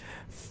Newton.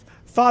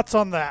 Thoughts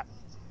on that?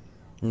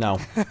 No.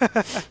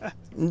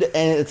 And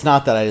it's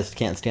not that I just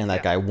can't stand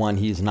that guy. One,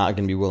 he's not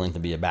going to be willing to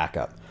be a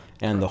backup.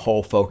 And the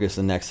whole focus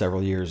in the next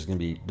several years is going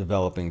to be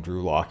developing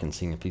Drew Lock and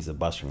seeing if he's a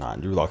bust or not.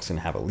 And Drew Lock's going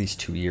to have at least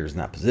 2 years in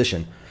that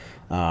position.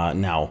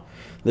 Now,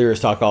 there is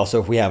talk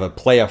also if we have a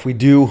playoff, we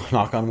do,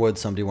 knock on wood,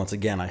 somebody, once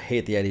again, I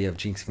hate the idea of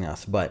jinxing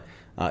us, but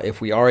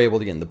if we are able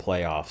to get in the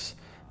playoffs,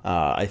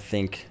 I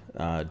think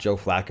Joe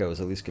Flacco is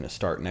at least going to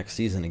start next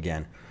season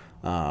again.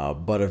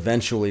 But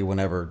eventually,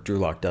 whenever Drew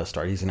Lock does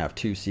start, he's going to have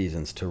 2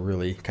 seasons to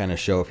really kind of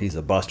show if he's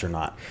a bust or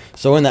not.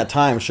 So in that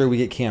time, sure, we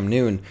get Cam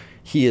Newton.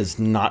 He is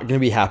not going to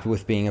be happy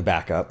with being a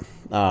backup.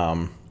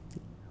 The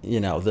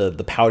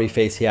pouty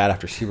face he had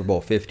after Super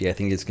Bowl 50, I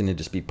think it's going to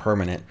just be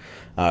permanent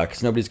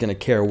because nobody's going to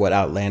care what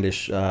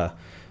outlandish,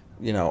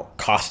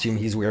 costume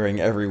he's wearing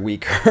every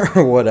week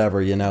or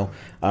whatever,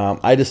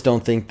 I just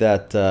don't think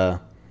that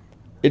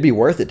it'd be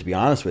worth it, to be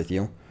honest with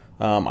you.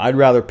 I'd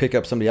rather pick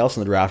up somebody else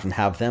in the draft and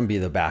have them be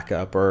the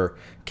backup, or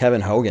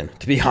Kevin Hogan,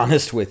 to be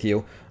honest with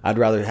you. I'd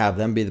rather have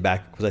them be the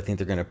backup because I think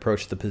they're going to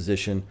approach the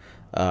position,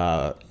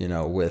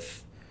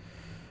 with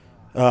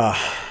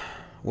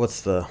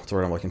what's the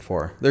word I'm looking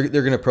for? They're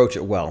going to approach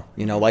it well,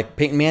 like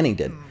Peyton Manning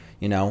did.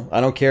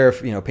 I don't care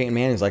if, Peyton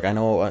Manning's like, I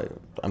know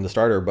I'm the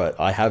starter, but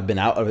I have been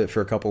out of it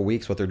for a couple of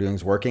weeks. What they're doing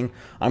is working.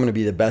 I'm going to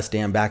be the best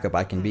damn backup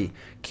I can be.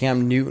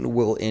 Cam Newton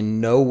will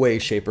in no way,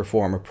 shape, or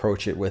form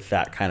approach it with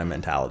that kind of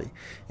mentality.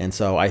 And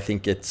so I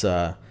think it's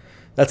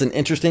that's an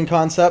interesting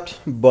concept,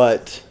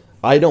 but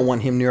I don't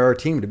want him near our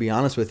team, to be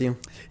honest with you.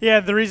 Yeah,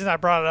 the reason I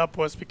brought it up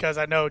was because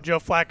I know Joe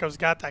Flacco's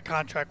got that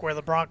contract where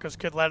the Broncos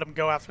could let him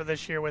go after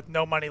this year with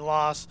no money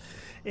loss.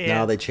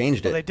 No, they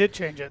changed it. They did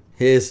change it.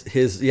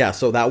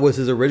 So that was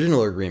his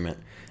original agreement.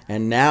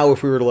 And now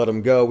if we were to let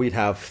him go, we'd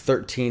have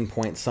 13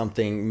 point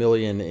something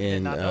million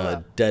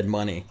in dead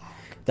money.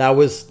 That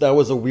was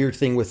a weird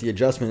thing with the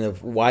adjustment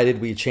of why did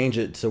we change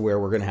it to where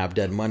we're going to have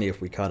dead money if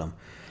we cut him.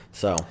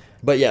 So,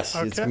 but yes,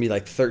 It's going to be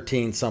like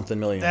 13 something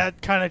million.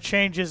 That kind of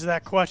changes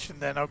that question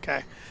then.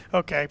 Okay,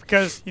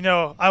 because,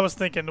 I was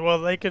thinking, well,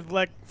 they could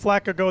let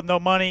Flacco go with no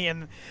money,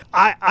 and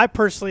I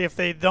personally, if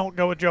they don't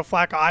go with Joe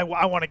Flacco,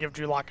 I want to give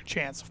Drew Lock a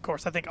chance, of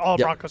course. I think all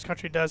Broncos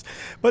country does.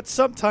 But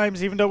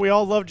sometimes, even though we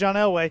all love John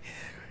Elway,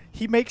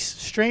 he makes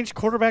strange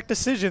quarterback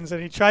decisions,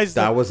 and he tries to...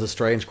 That was a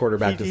strange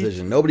quarterback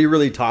decision. Nobody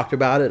really talked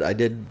about it. I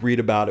did read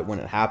about it when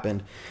it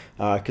happened,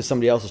 because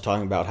somebody else was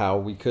talking about how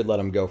we could let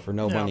him go for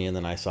no money, and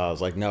then I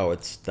was like, no,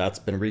 that's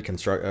been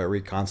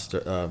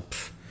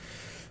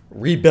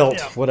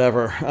rebuilt,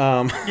 whatever.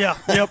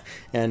 Yep.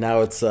 And now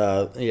it's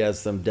he has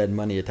some dead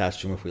money attached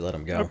to him if we let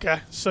him go.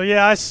 Okay, so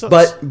I saw.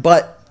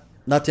 But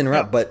not to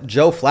interrupt, but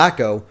Joe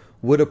Flacco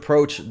would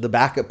approach the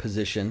backup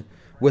position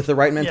with the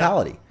right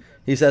mentality.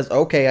 He says,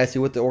 okay, I see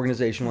what the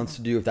organization wants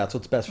to do. If that's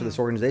what's best for this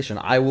organization,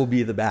 I will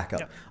be the backup.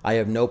 Yep. I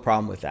have no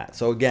problem with that.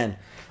 So again,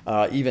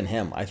 even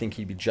him, I think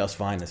he'd be just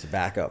fine as a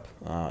backup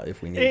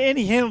if we need. And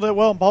he handled it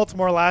well in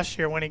Baltimore last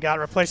year when he got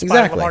replaced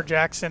by Lamar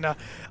Jackson.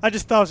 I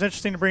just thought it was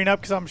interesting to bring it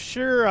up because I'm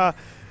sure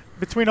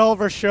between all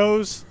of our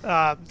shows,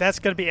 that's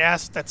going to be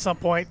asked at some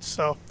point.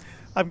 So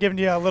I'm giving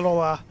you a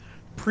little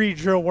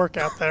pre-drill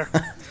workout there.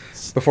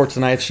 Before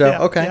tonight's show?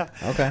 Okay.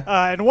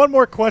 And one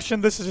more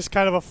question. This is just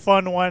kind of a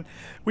fun one.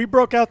 We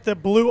broke out the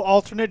blue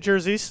alternate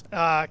jerseys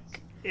kind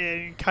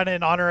of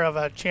in honor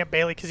of Champ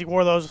Bailey because he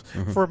wore those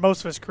for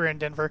most of his career in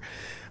Denver.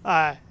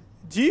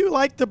 Do you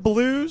like the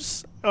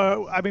blues?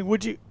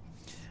 Would you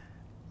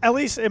 – at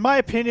least in my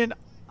opinion,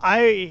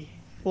 I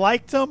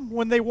liked them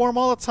when they wore them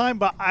all the time,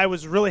 but I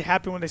was really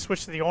happy when they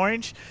switched to the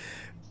orange.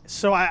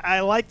 So I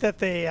like that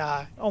they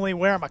only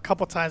wear them a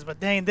couple times, but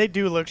dang, they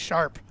do look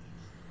sharp.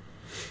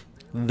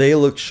 They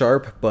look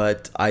sharp,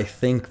 but I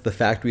think the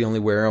fact we only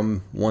wear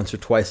them once or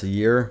twice a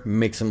year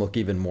makes them look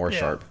even more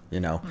sharp.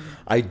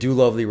 I do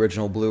love the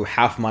original blue.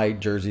 Half my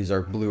jerseys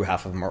are blue,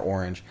 half of them are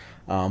orange.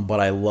 But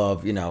I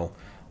love, we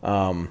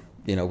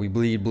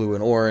bleed blue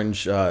and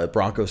orange.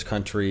 Broncos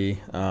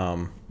country,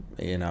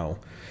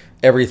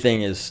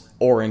 everything is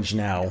orange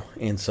now,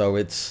 and so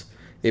it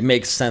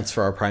makes sense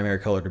for our primary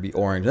color to be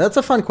orange. That's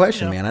a fun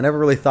question, man. I never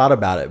really thought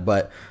about it,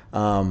 but.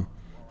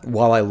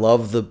 While I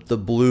love the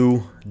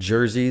blue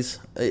jerseys,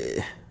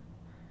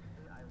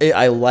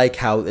 I like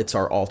how it's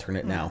our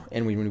alternate now.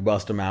 And when we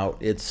bust them out,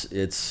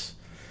 it's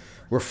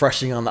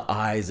refreshing on the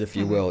eyes, if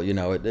you will.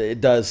 It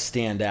does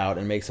stand out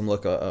and makes them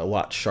look a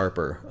lot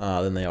sharper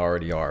than they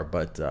already are.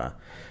 But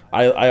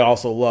I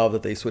also love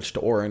that they switched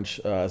to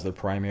orange as their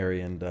primary.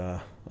 And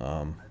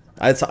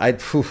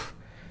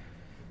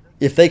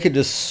if they could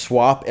just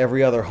swap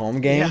every other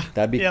home game,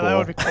 that'd be cool. Yeah, that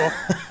would be cool.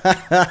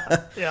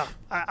 Yeah.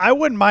 I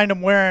wouldn't mind them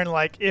wearing,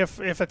 like, if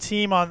a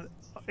team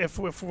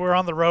if we're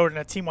on the road and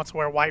a team wants to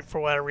wear white for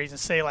whatever reason,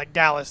 say like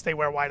Dallas, they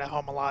wear white at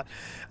home a lot.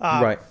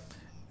 Right.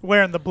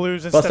 Wearing the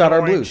blues instead Bust out of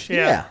our orange. blues.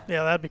 Yeah,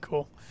 that'd be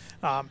cool.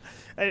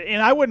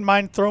 And I wouldn't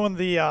mind throwing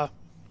the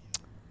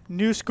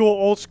new school,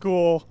 old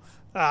school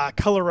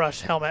color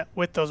rush helmet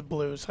with those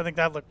blues. I think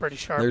that looked pretty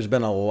sharp. There's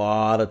been a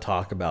lot of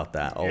talk about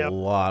that. Yep.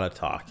 Lot of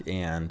talk.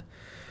 And,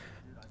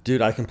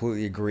 dude, I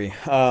completely agree.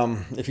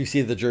 If you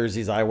see the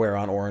jerseys I wear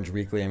on Orange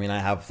Weekly, I mean, I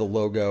have the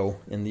logo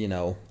in the,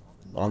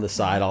 on the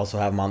side. I also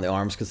have them on the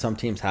arms because some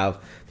teams have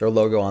their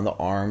logo on the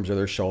arms or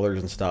their shoulders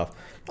and stuff.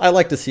 I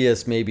like to see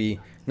us maybe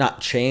not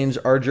change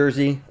our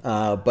jersey,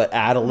 but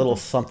add a little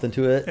something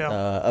to it,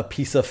 a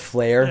piece of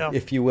flair,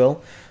 if you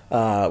will.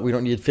 We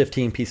don't need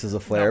 15 pieces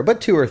of flair, but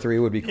 2 or 3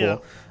 would be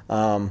cool.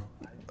 Yeah.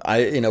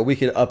 We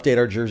could update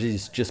our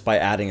jerseys just by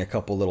adding a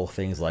couple little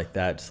things like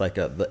that, just like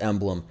the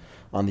emblem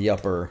on the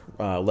upper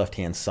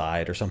left-hand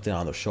side or something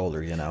on the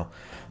shoulder,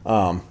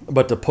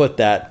 But to put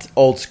that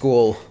old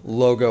school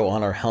logo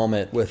on our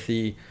helmet with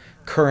the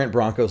current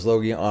Broncos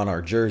logo on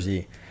our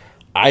jersey,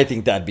 I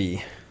think that'd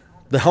be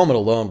the helmet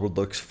alone would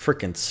look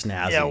freaking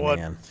snazzy,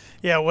 man.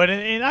 Yeah, it would.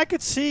 And I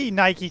could see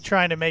Nike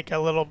trying to make a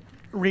little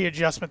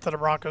readjustment to the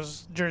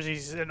Broncos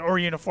jerseys or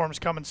uniforms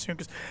coming soon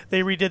because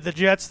they redid the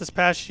Jets this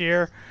past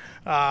year,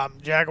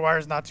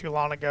 Jaguars not too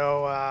long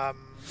ago, a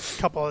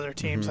couple other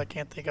teams I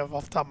can't think of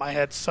off the top of my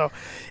head. So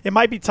it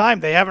might be time.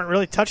 They haven't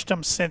really touched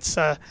them since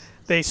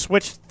they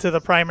switched to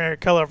the primary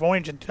color of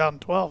orange in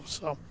 2012.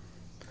 So,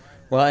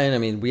 well, and I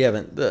mean, we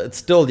haven't. It's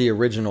still the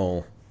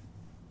original.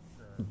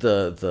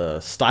 The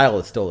style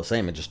is still the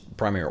same. It's just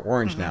primary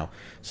orange now.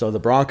 So the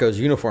Broncos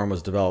uniform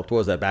was developed. What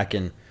was that, back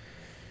in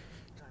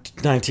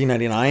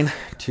 1999,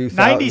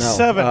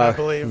 97, I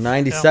believe.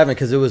 97,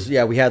 because it was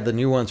we had the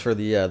new ones for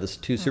the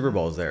 2 Super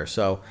Bowls there.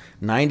 So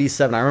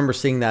 97, I remember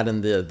seeing that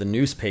in the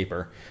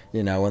newspaper,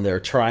 when they were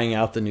trying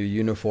out the new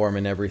uniform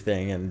and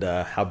everything, and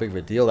how big of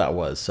a deal that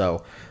was.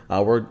 So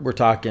we're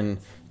talking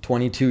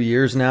 22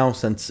 years now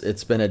since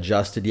it's been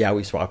adjusted. Yeah,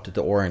 we swapped it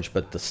to orange,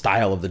 but the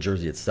style of the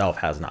jersey itself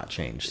has not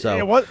changed.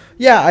 So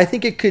I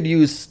think it could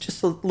use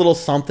just a little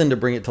something to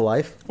bring it to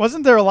life.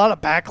 Wasn't there a lot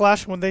of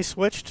backlash when they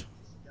switched?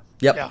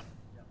 Yep. Yeah.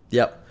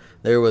 Yep.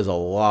 There was a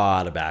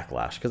lot of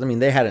backlash because,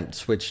 they hadn't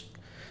switched.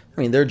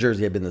 Their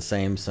jersey had been the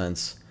same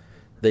since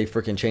they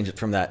freaking changed it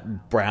from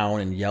that brown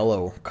and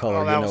yellow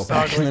color,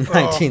 back in the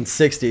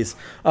 1960s.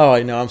 Oh,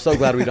 I know. I'm so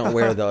glad we don't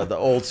wear the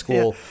old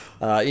school,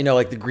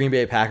 like the Green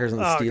Bay Packers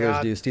and the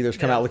Steelers do. Steelers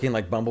come out looking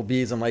like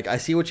bumblebees. I'm like, I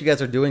see what you guys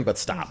are doing, but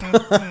stop.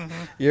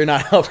 You're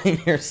not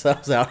helping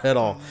yourselves out at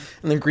all.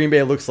 And then Green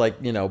Bay looks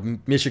like,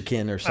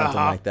 Michigan or something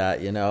like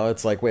that.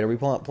 It's like, wait, are we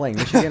playing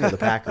Michigan or the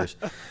Packers?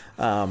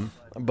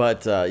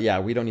 But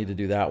we don't need to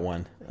do that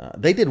one.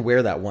 They did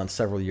wear that one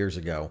several years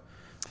ago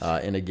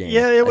in a game.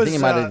 Yeah, it was. I think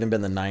it might have even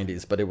been the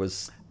 90s, but it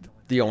was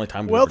the only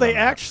time.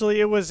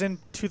 It was in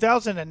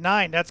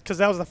 2009. That's because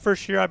that was the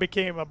first year I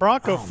became a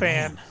Bronco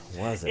fan.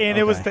 Man. Was it? And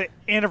it was the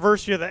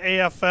anniversary of the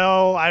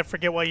AFL. I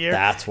forget what year.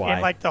 That's why.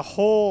 And the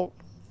whole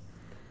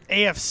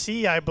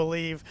AFC, I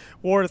believe,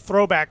 wore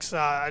throwbacks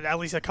at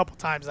least a couple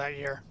times that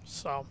year.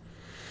 So.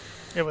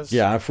 It was,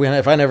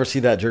 if I never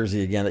see that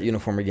jersey again, that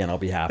uniform again, I'll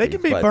be happy. They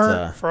can be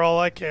burnt for all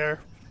I care.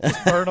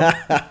 Just burn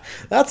them.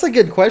 That's a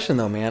good question,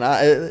 though, man.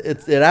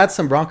 It adds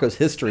some Broncos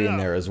history in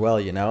there as well,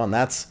 and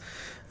that's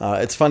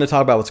it's fun to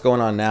talk about what's going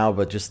on now,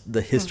 but just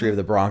the history of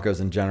the Broncos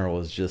in general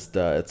is just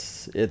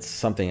it's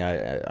something.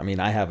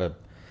 I have a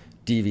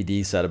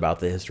DVD set about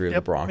the history of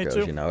the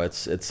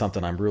Broncos. It's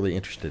something I'm really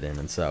interested in,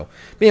 and so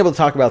being able to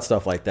talk about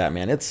stuff like that,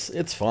 man,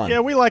 it's fun.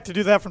 Yeah, we like to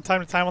do that from time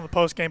to time on the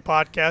Postgame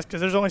podcast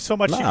because there's only so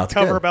much you can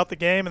cover about the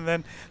game, and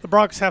then the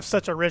Broncos have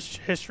such a rich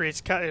history.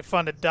 It's kind of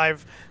fun to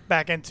dive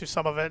back into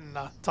some of it and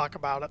talk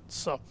about it.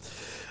 So,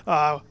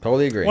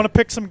 totally agree. Want to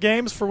pick some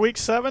games for Week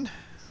 7?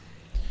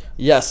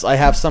 Yes, I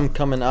have some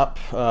coming up.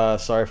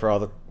 Sorry for all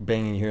the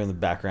banging here in the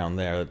background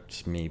there. It's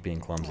just me being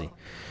clumsy.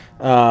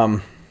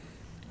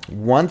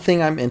 One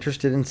thing I'm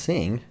interested in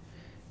seeing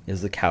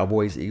is the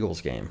Cowboys-Eagles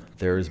game.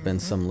 There has been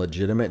some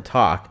legitimate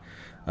talk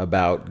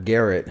about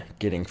Garrett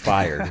getting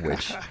fired,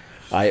 which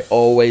I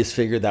always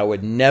figured that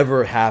would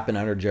never happen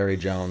under Jerry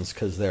Jones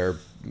because they're,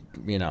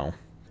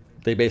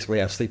 they basically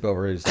have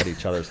sleepovers at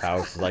each other's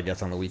houses, I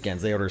guess, on the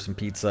weekends. They order some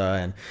pizza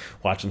and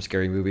watch some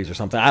scary movies or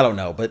something. I don't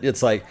know. But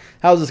it's like,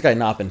 how has this guy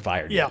not been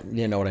fired yet?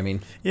 You know what I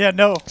mean? Yeah,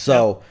 no.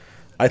 So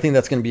I think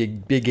that's going to be a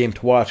big game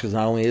to watch because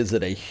not only is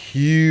it a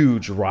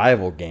huge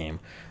rival game,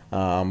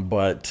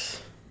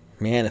 but,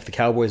 man, if the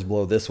Cowboys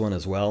blow this one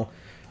as well,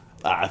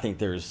 I think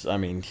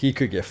he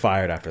could get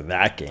fired after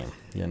that game.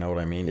 You know what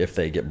I mean? If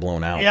they get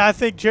blown out. Yeah, I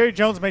think Jerry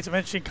Jones made some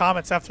interesting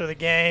comments after the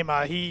game.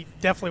 He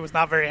definitely was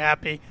not very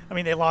happy.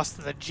 They lost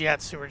to the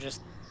Jets, who were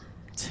just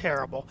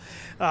terrible.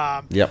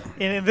 Yep.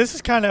 And this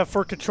is kind of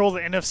for control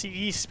of the NFC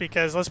East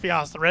because, let's be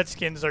honest, the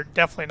Redskins are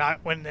definitely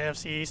not winning the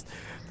NFC East.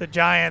 The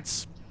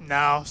Giants,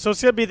 no. So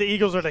it's going to be the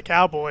Eagles or the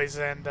Cowboys,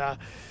 and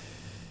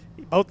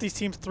both these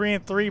teams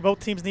 3-3. Both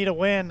teams need a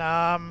win.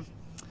 I'll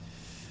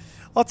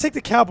take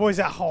the Cowboys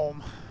at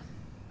home.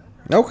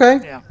 Okay.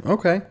 Yeah.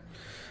 Okay.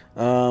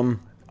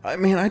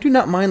 I do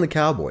not mind the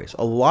Cowboys.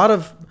 A lot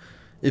of,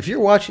 if you're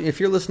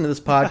listening to this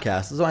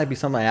podcast, this might be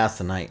something I asked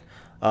tonight,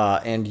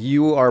 and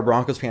you are a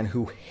Broncos fan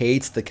who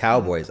hates the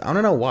Cowboys. I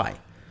don't know why.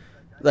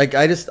 Like,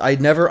 I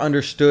never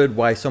understood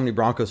why so many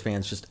Broncos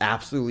fans just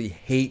absolutely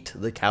hate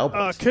the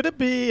Cowboys. Could it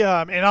be,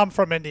 and I'm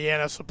from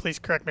Indiana, so please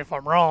correct me if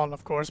I'm wrong,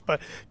 of course,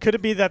 but could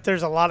it be that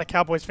there's a lot of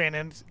Cowboys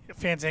fans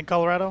in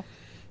Colorado?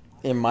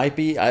 It might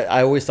be.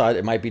 I always thought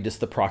it might be just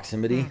the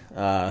proximity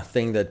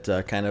thing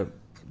that kind of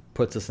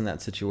puts us in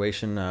that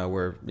situation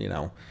where,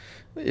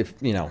 if,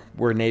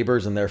 we're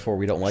neighbors and therefore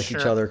we don't like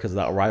each other because of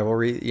that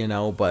rivalry,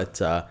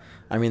 But,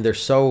 I mean, they're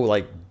so,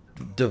 like,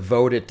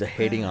 devoted to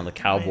hating on the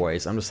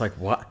Cowboys. I'm just like,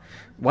 what?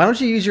 Why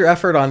don't you use your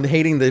effort on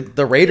hating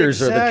the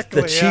Raiders or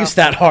the Chiefs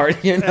that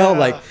hard?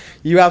 Like,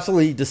 you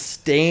absolutely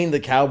disdain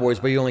the Cowboys,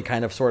 but you only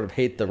kind of sort of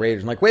hate the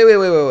Raiders. I'm like,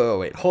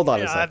 wait. Hold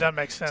on a second. That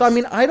makes sense. So, I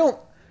mean,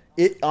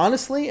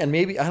 honestly, and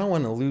maybe I don't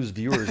want to lose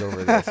viewers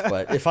over this,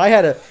 but if I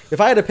had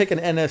to pick an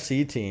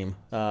NFC team,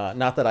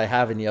 not that I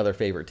have any other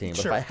favorite team,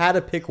 but if I had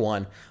to pick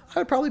one, I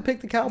would probably pick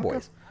the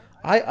Cowboys.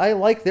 Okay. I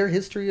like their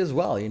history as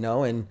well,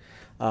 and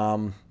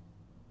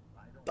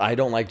I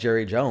don't like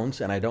Jerry Jones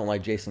and I don't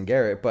like Jason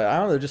Garrett, but I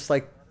don't know, just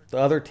like the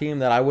other team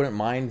that I wouldn't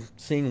mind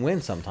seeing win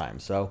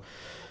sometimes. So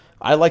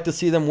I like to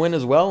see them win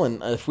as well.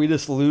 And if we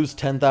just lose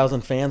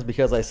 10,000 fans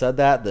because I said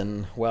that,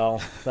 then,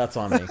 well, that's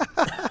on me.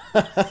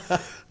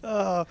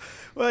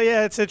 Well,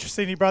 yeah, it's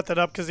interesting you brought that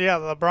up because,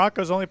 the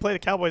Broncos only play the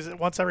Cowboys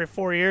once every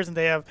 4 years, and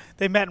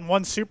they met in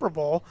one Super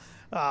Bowl.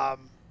 But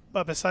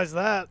besides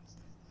that,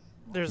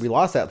 we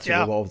lost that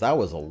Super Bowl. That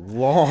was a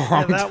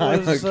long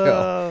time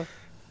ago.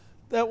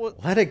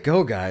 Let it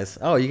go, guys.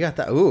 Oh, you got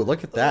that. Ooh,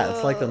 look at that.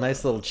 It's like a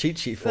nice little cheat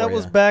sheet for you. That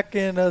was back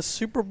in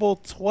Super Bowl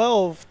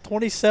 12,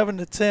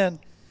 27-10.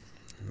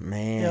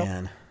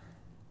 Man.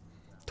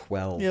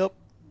 12.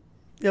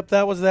 Yep,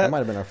 that was that. That might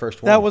have been our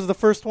first one. That was the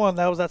first one.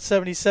 That was that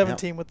 77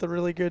 team with the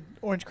really good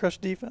Orange Crush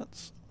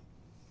defense.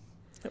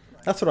 Yep.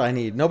 That's what I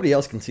need. Nobody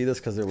else can see this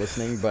because they're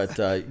listening, but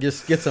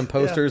just get some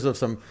posters of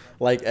some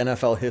like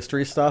NFL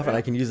history stuff, and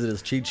I can use it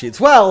as cheat sheets.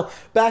 Well,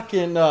 back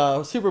in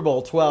Super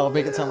Bowl 12,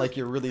 make it sound like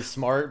you're really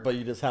smart, but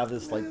you just have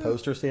this like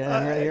poster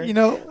standing right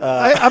here.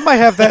 I might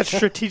have that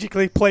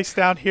strategically placed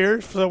down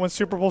here, so when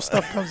Super Bowl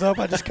stuff comes up,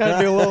 I just kind of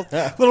do a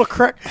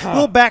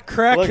little back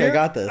crack. Look, here. I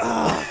got this.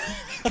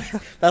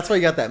 That's why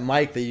you got that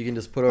mic that you can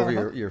just put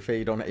over your face.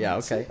 You don't. Yeah.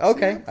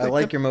 Okay. I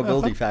like your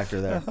mobility factor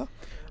there.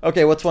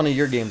 Okay, what's one of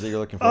your games that you're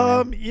looking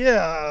for?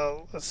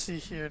 Let's see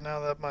here. Now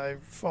that my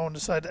phone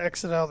decided to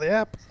exit out of the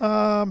app,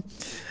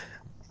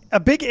 a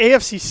big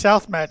AFC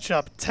South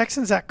matchup: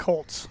 Texans at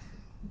Colts.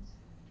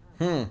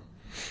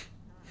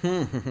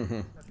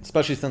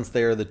 Especially since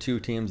they are the two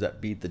teams that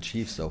beat the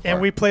Chiefs so far.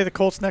 And we play the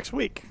Colts next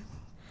week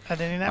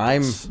at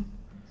Indianapolis.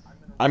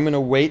 I'm going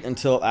to wait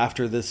until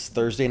after this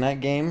Thursday night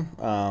game.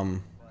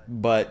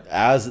 But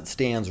as it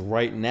stands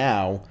right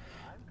now,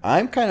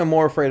 I'm kind of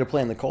more afraid of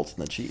playing the Colts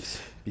than the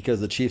Chiefs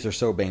because the Chiefs are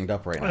so banged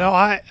up right now. No,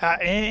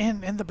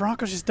 and the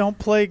Broncos just don't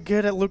play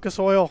good at Lucas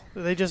Oil.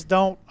 They just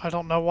don't. I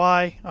don't know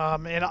why.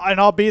 And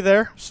I'll be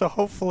there, so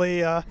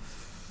hopefully,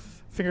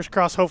 fingers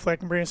crossed. Hopefully, I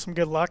can bring in some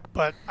good luck.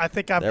 But I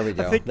think There we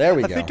go.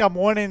 I think I'm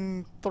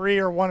 1-3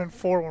 or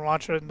 1-4 when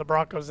watching the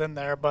Broncos in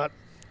there, but.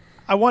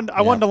 I won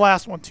the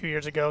last one 2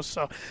 years ago,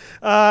 so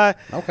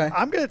okay.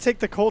 I'm going to take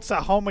the Colts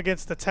at home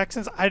against the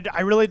Texans.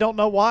 I really don't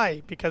know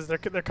why because they're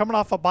coming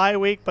off a bye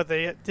week, but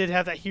they did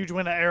have that huge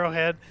win at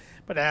Arrowhead,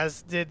 but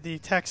as did the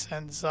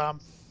Texans. I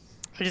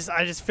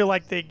just feel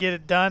like they get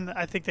it done.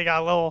 I think they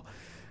got a little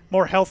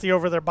more healthy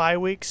over their bye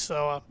weeks,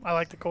 so I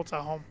like the Colts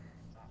at home.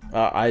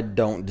 I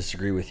don't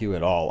disagree with you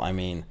at all. I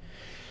mean,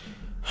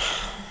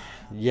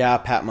 yeah,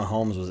 Pat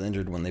Mahomes was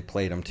injured when they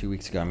played him 2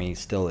 weeks ago. I mean, he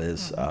still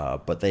is,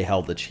 but they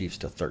held the Chiefs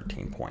to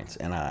 13 points.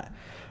 And I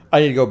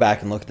need to go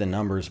back and look at the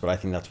numbers, but I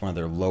think that's one of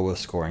their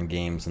lowest scoring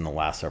games in the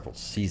last several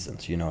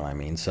seasons. You know what I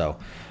mean? So,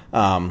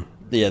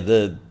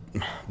 the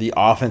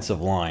offensive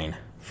line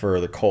for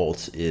the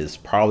Colts is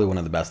probably one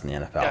of the best in the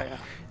NFL. Yeah.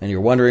 And you're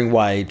wondering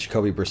why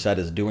Jacoby Brissett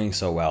is doing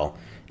so well.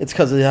 It's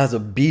because it has a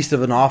beast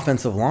of an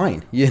offensive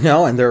line,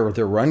 and their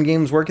run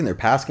game's working, their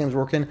pass game's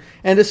working,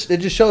 and it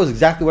just shows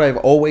exactly what I've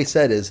always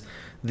said is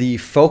the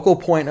focal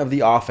point of the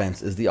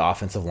offense is the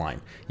offensive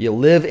line. You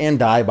live and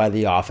die by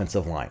the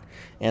offensive line.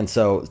 And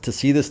so to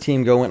see this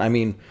team go in, I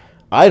mean,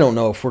 I don't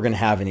know if we're going to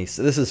have any.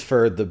 So this is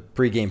for the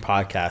pregame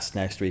podcast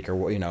next week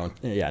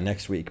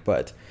next week.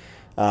 But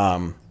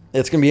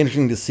it's going to be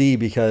interesting to see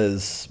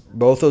because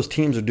both those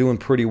teams are doing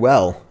pretty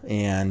well,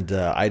 and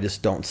I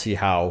just don't see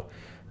how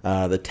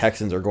the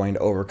Texans are going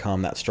to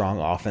overcome that strong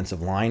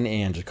offensive line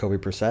and Jacoby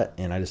Brissett,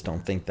 and I just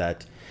don't think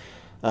that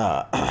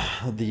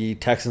the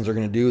Texans are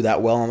going to do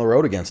that well on the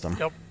road against them.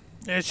 Yep.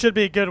 It should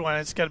be a good one.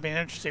 It's going to be an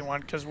interesting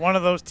one because one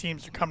of those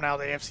teams are coming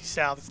out of the AFC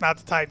South. It's not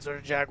the Titans or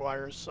the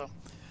Jaguars. So,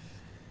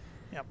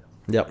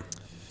 Yep.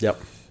 You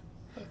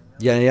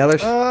got any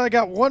others? I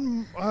got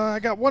one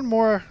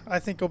more. I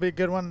think will be a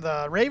good one.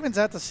 The Ravens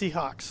at the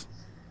Seahawks.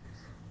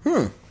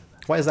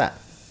 Why is that?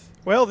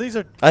 Well,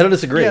 I don't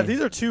disagree. Yeah,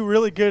 these are two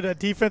really good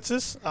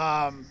defenses.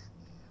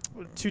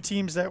 Two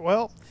teams that,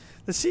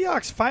 the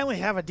Seahawks finally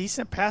have a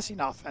decent passing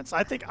offense.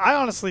 I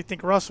honestly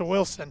think Russell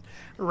Wilson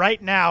right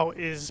now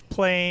is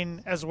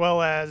playing as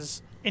well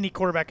as any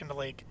quarterback in the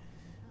league.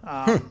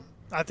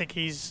 I think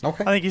he's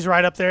Okay. I think he's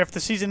right up there. If the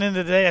season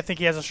ended today, I think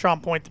he has a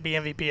strong point to be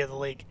MVP of the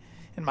league,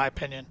 in my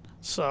opinion.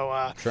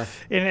 So, Sure.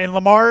 And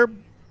Lamar,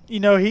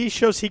 he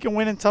shows he can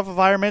win in tough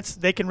environments.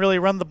 They can really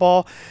run the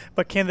ball,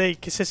 but can they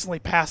consistently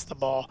pass the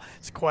ball?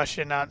 It's a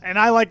question. And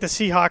I like the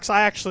Seahawks.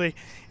 I actually,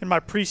 in my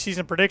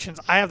preseason predictions,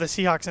 I have the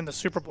Seahawks in the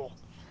Super Bowl.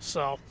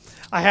 So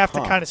I have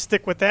to kind of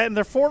stick with that. And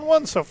they're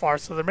 4-1 so far,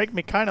 so they're making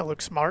me kind of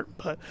look smart.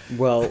 But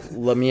Well,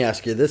 let me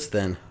ask you this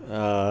then.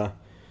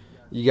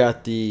 You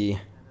got the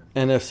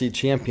NFC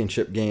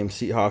Championship game,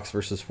 Seahawks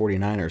versus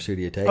 49ers. Who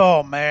do you take?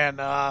 Oh, man.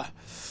 I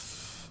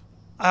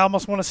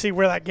almost want to see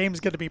where that game's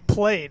going to be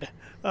played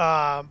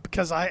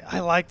because I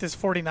like this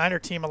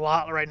 49er team a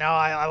lot right now.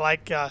 I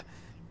like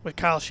what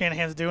Kyle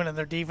Shanahan's doing, and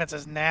their defense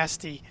is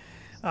nasty.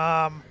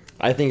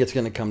 I think it's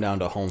going to come down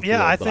to home field,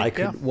 Yeah, I but think, I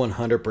could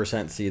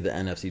 100% see the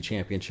NFC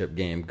Championship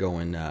game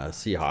going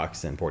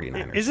Seahawks and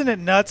 49ers. Isn't it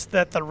nuts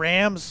that the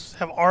Rams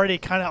have already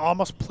kind of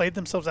almost played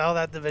themselves out of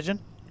that division?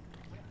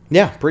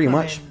 Yeah, pretty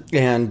much.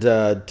 And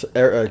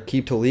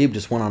Keep Talib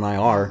just went on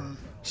IR.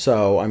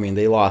 So, I mean,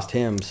 they lost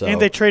him. So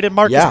And they traded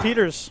Marcus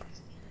Peters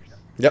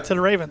to the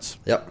Ravens.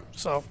 Yep.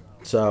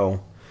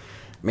 So,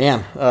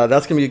 man,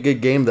 that's going to be a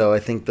good game, though. I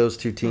think those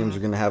two teams are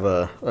going to have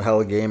a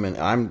hell of a game, and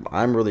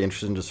I'm really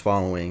interested in just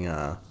following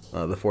the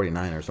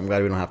 49ers. I'm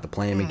glad we don't have to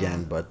play him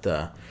again, but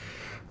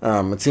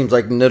it seems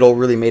like Niddle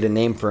really made a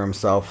name for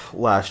himself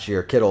last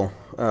year. Kittle,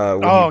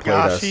 when he played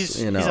us,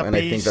 he's a and I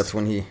think beast. that's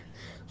when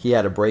he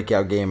had a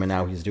breakout game, and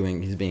now he's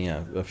being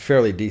a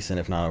fairly decent,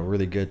 if not a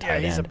really good tight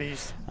end. he's a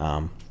beast.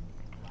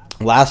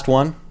 Last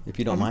one, if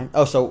you don't mind.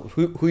 Oh, so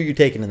who are you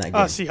taking in that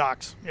game?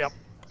 Seahawks. Yep.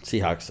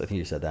 Seahawks. I think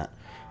you said that.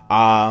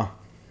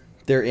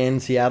 They're in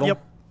Seattle.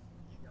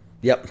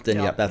 Yep.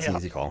 Then that's an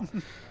easy call.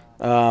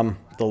 The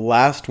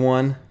last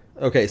one.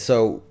 Okay,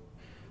 so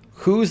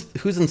who's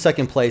in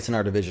second place in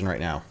our division right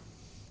now?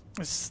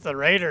 It's the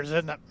Raiders,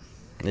 isn't it?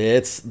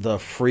 It's the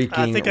freaking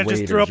I think I Raiders.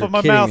 just threw up You're in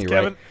my kidding mouth, me,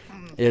 Kevin.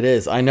 Right? It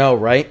is. I know,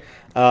 right?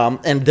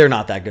 And they're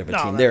not that good of a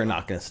No, team. they're They're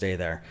not going to stay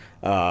there.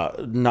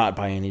 Not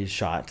by any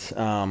shot.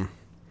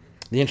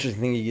 The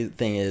interesting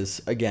thing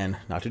is, again,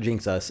 not to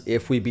jinx us,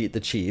 if we beat the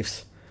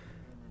Chiefs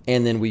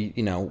and then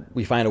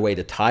we find a way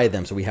to tie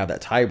them so we have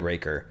that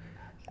tiebreaker,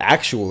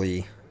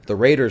 actually the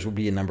Raiders would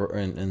be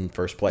in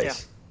first place.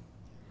 Yeah.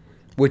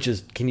 Which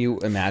is, can you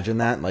imagine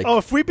that? Like,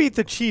 if we beat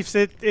the Chiefs,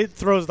 it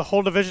throws the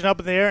whole division up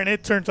in the air, and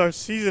it turns our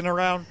season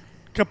around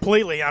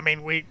completely. I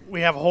mean, we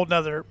have a whole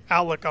nother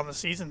outlook on the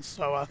season,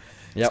 so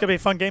it's going to be a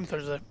fun game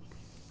Thursday.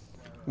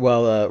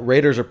 Well,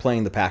 Raiders are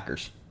playing the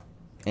Packers.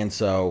 And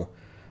so,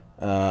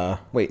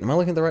 wait, am I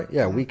looking at the right?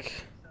 Yeah, week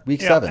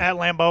 7. At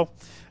Lambeau.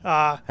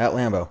 At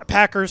Lambeau.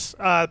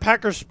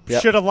 Packers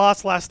should have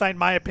lost last night, in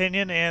my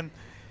opinion, and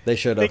they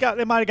should have.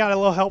 They might have got a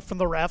little help from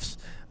the refs.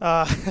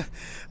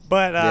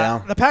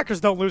 But the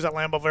Packers don't lose at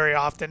Lambeau very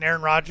often.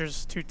 Aaron Rodgers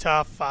is too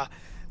tough.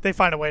 They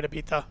find a way to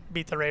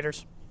beat the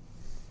Raiders.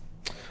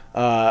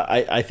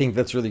 I think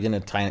that's really going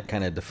to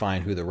kind of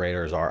define who the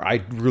Raiders are.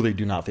 I really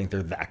do not think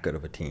they're that good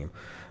of a team.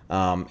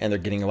 And they're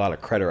getting a lot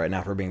of credit right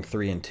now for being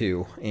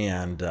 3-2.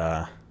 And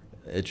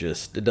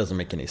it doesn't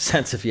make any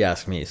sense if you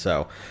ask me.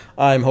 So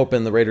I'm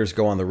hoping the Raiders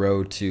go on the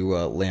road to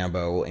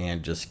Lambeau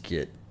and just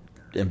get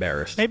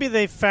embarrassed. Maybe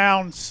they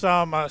found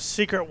some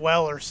secret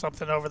well or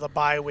something over the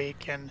bye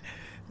week, and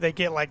they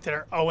get like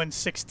their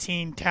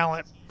 0-16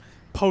 talent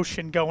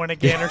potion going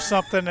again or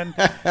something, and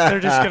they're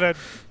just going to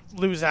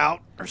lose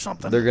out or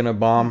something. They're going to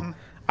bomb. Mm-hmm.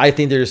 I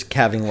think they're just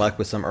having luck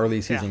with some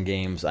early season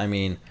games. I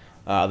mean,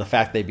 the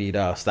fact they beat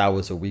us, that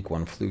was a week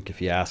 1 fluke, if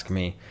you ask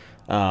me,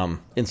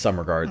 in some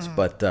regards.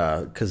 But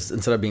because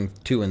instead of being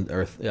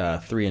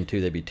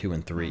 3-2, they'd be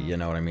 2-3. You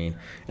know what I mean?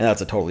 And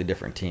that's a totally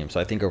different team.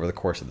 So I think over the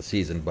course of the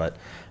season, but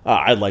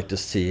I'd like to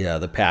see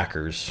the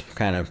Packers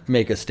kind of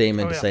make a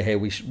statement to say, hey,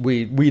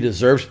 we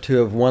deserved to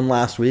have won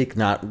last week,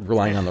 not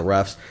relying on the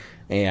refs.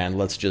 And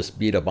let's just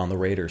beat up on the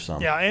Raiders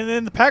some. Yeah, and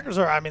then the Packers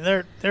are. I mean,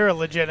 they're a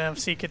legit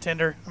NFC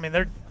contender. I mean,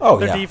 their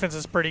defense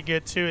is pretty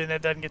good too, and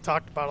it doesn't get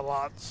talked about a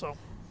lot. So.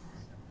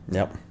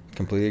 Yep,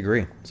 completely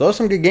agree. So those are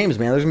some good games,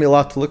 man. There's gonna be a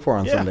lot to look for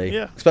on Sunday.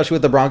 Yeah. Especially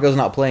with the Broncos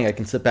not playing, I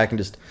can sit back and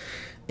just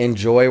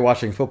enjoy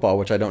watching football,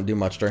 which I don't do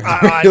much during the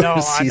regular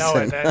season.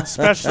 I know it.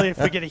 Especially if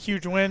we get a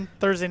huge win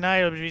Thursday night,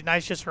 it would be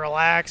nice just to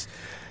relax.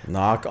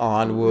 Knock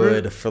on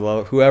wood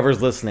for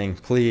whoever's listening,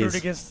 please. Root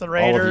against the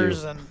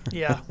Raiders, and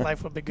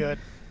life would be good.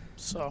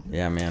 So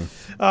yeah, man.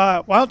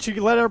 Why don't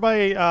you let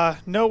everybody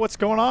know what's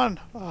going on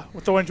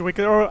with the Orange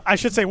Weekly, or I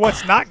should say,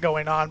 what's not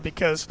going on?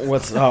 Because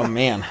oh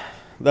man,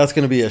 that's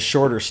going to be a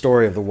shorter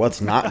story of the what's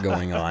not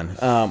going on.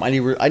 I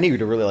need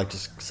to really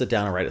just sit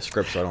down and write a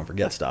script so I don't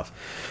forget stuff.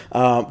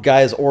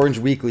 Guys, Orange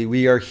Weekly,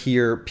 we are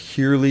here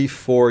purely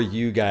for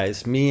you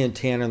guys. Me and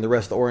Tanner and the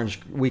rest of the Orange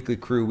Weekly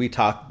crew, we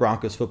talk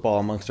Broncos football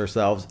amongst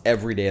ourselves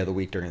every day of the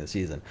week during the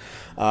season.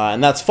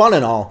 And that's fun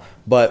and all,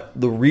 but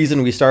the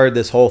reason we started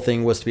this whole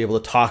thing was to be able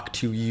to talk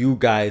to you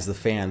guys, the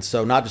fans.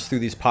 So not just through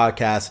these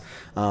podcasts,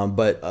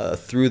 but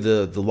through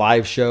the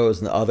live shows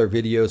and the other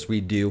videos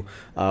we do.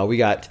 We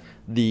got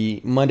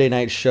The Monday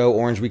night show,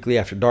 Orange Weekly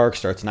After Dark,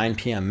 starts 9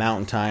 p.m.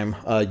 Mountain Time,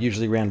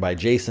 usually ran by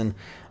Jason.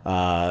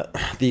 The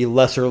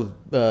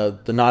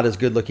not as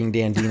good looking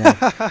Dan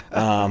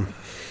Dino.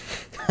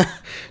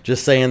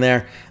 Just saying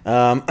there.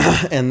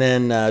 And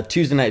then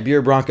Tuesday night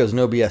beer, Broncos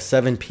No BS,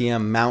 7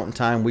 p.m. Mountain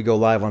Time. We go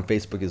live on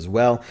Facebook as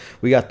well.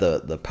 We got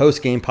the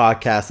post-game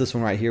podcast. This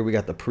one right here. We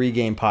got the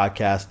pre-game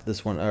podcast.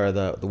 This one, or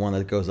the one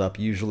that goes up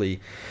usually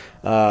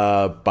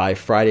by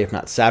Friday, if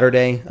not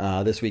Saturday.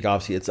 This week,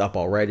 obviously, it's up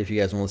already. If you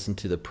guys want to listen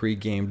to the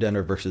pre-game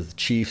Denver versus the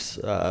Chiefs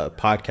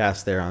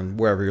podcast there on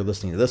wherever you're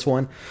listening to this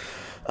one.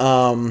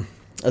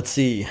 Let's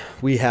see.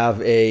 We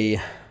have a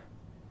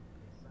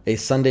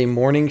Sunday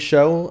morning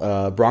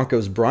show,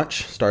 Broncos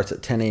Brunch, starts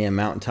at 10 a.m.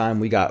 Mountain Time.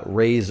 We got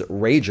Rays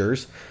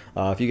Ragers.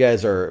 If you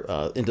guys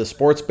are into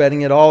sports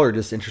betting at all or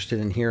just interested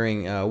in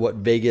hearing what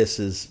Vegas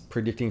is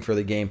predicting for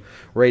the game,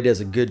 Ray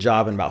does a good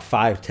job in about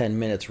 5-10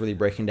 minutes really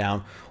breaking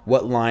down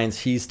what lines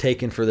he's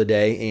taken for the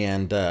day,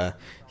 and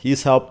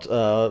he's helped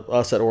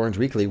us at Orange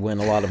Weekly win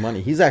a lot of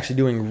money. He's actually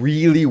doing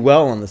really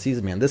well on the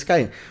season, man. This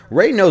guy,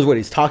 Ray, knows what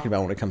he's talking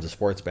about when it comes to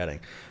sports betting.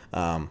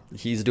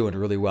 He's doing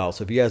really well.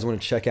 So if you guys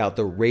want to check out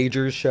the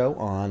Ragers show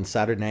on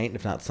Saturday night,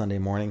 if not Sunday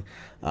morning,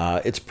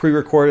 it's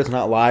pre-recorded, it's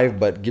not live,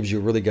 but gives you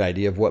a really good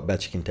idea of what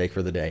bets you can take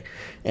for the day.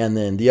 And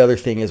then the other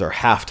thing is our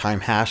halftime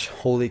hash.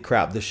 Holy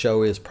crap, this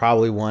show is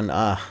probably one.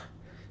 All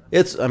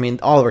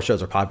of our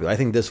shows are popular. I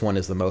think this one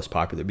is the most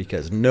popular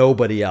because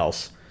nobody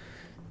else,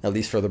 at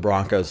least for the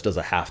Broncos, does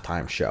a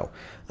halftime show.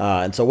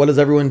 And so what does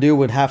everyone do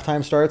when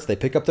halftime starts? They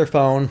pick up their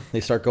phone, they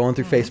start going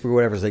through Facebook or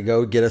whatever, so they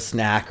go get a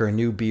snack or a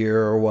new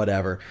beer or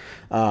whatever.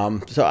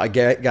 I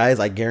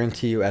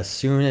guarantee you, as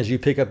soon as you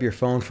pick up your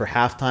phone for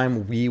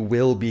halftime, we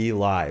will be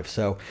live.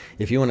 So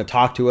if you want to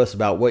talk to us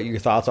about what your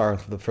thoughts are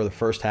for the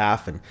first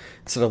half, and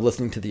instead of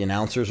listening to the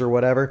announcers or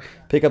whatever,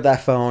 pick up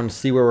that phone,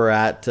 see where we're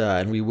at,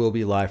 and we will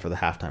be live for the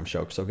halftime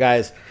show. So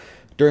guys,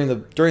 during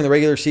the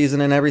regular season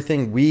and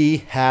everything, we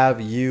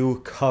have you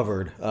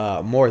covered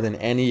more than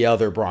any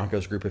other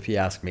Broncos group, if you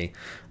ask me.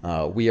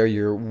 We are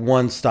your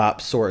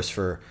one-stop source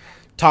for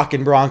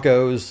talking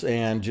Broncos,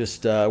 and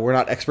just we're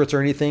not experts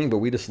or anything, but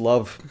we just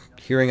love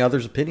hearing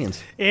others'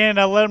 opinions. And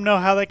let them know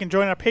how they can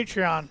join our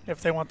Patreon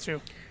if they want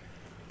to.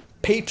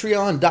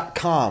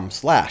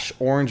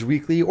 Patreon.com/Orange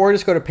Weekly, or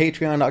just go to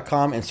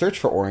patreon.com and search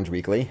for Orange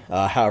Weekly,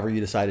 however you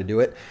decide to do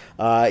it.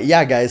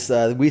 Guys,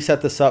 we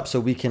set this up so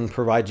we can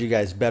provide you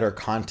guys better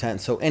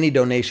content. So any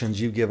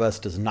donations you give us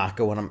does not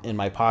go in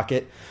my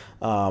pocket.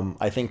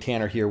 I think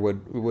Tanner here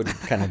would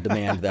kind of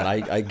demand that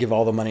I give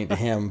all the money to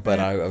him, but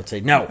I would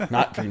say no,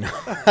 not for you.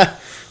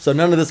 So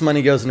none of this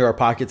money goes into our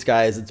pockets,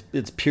 guys.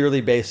 It's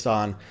purely based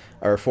on,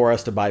 or for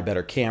us to buy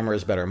better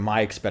cameras, better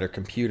mics, better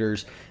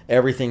computers,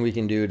 everything we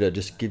can do to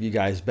just give you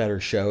guys better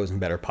shows and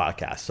better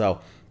podcasts.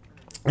 So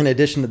in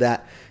addition to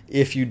that,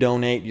 if you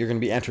donate, you're going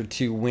to be entered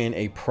to win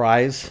a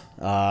prize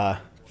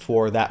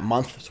for that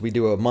month. So we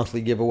do a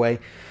monthly giveaway,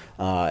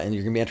 and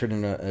you're going to be entered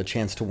in a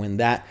chance to win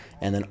that,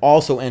 and then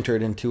also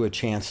entered into a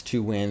chance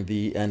to win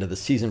the end of the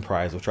season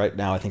prize, which right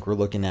now I think we're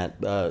looking at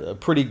a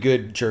pretty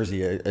good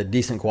jersey, a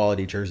decent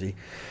quality jersey.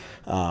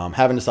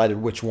 Haven't decided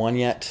which one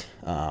yet,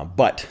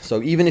 but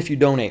so even if you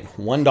donate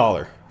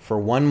 $1 for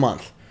 1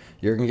 month,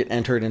 you're going to get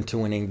entered into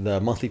winning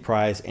the monthly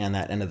prize and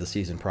that end of the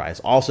season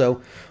prize.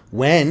 Also,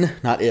 when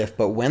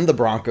the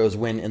Broncos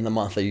win in the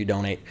month that you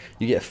donate,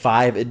 you get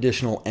 5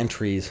 additional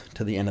entries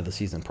to the end of the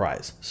season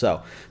prize.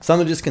 So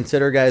something to just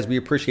consider, guys. We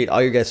appreciate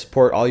all your guys'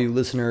 support, all you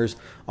listeners,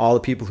 all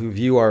the people who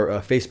view our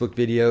Facebook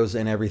videos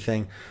and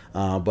everything.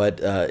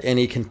 But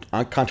any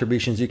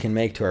contributions you can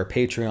make to our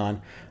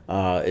Patreon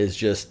is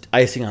just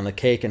icing on the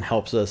cake and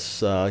helps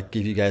us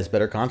give you guys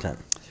better content.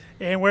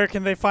 And where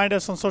can they find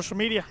us on social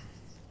media?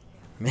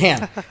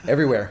 Man,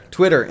 everywhere.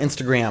 Twitter,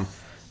 Instagram,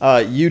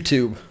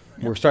 YouTube.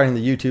 We're starting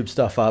the YouTube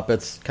stuff up.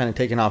 It's kind of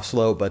taking off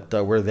slow, but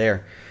we're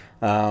there.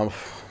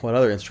 What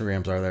other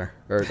Instagrams are there?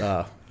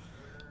 Or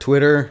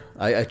Twitter.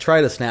 I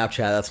tried a Snapchat.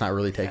 That's not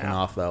really taking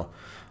off, though.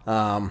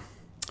 But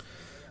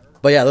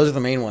yeah, those are the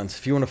main ones.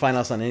 If you want to find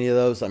us on any of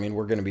those, I mean,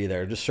 we're going to be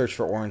there. Just search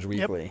for Orange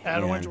Weekly.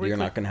 Yep, Orange Weekly. You're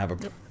not going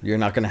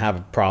to have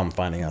a problem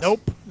finding us.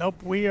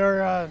 Nope. We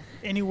are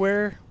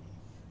anywhere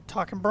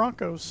talking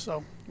Broncos,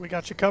 so we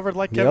got you covered,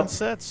 like Kevin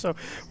said. So,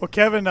 well,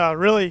 Kevin,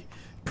 really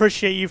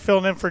appreciate you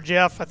filling in for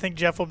Jeff. I think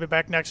Jeff will be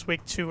back next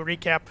week to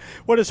recap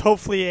what is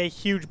hopefully a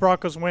huge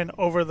Broncos win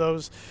over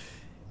those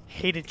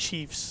hated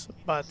Chiefs.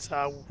 But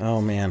oh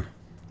man,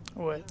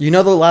 what? You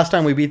know the last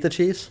time we beat the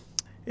Chiefs?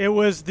 It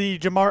was the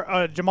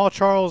Jamal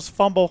Charles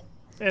fumble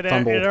at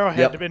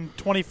Arrowhead in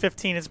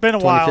 2015. It's been a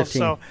while,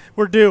 so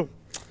we're due.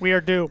 We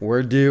are due.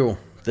 We're due.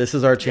 This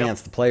is our chance.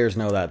 Yep. The players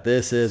know that.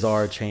 This is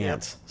our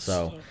chance. Yep.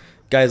 So,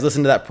 guys,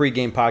 listen to that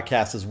pregame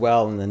podcast as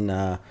well, and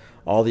then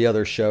all the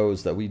other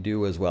shows that we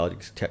do as well.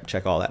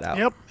 Check all that out.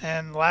 Yep.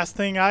 And last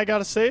thing I got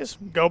to say is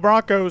go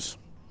Broncos.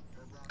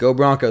 Go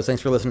Broncos.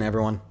 Thanks for listening,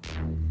 everyone.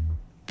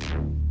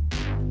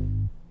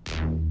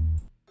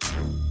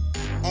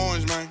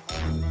 Orange, man.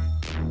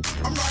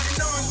 I'm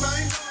rocking orange, man.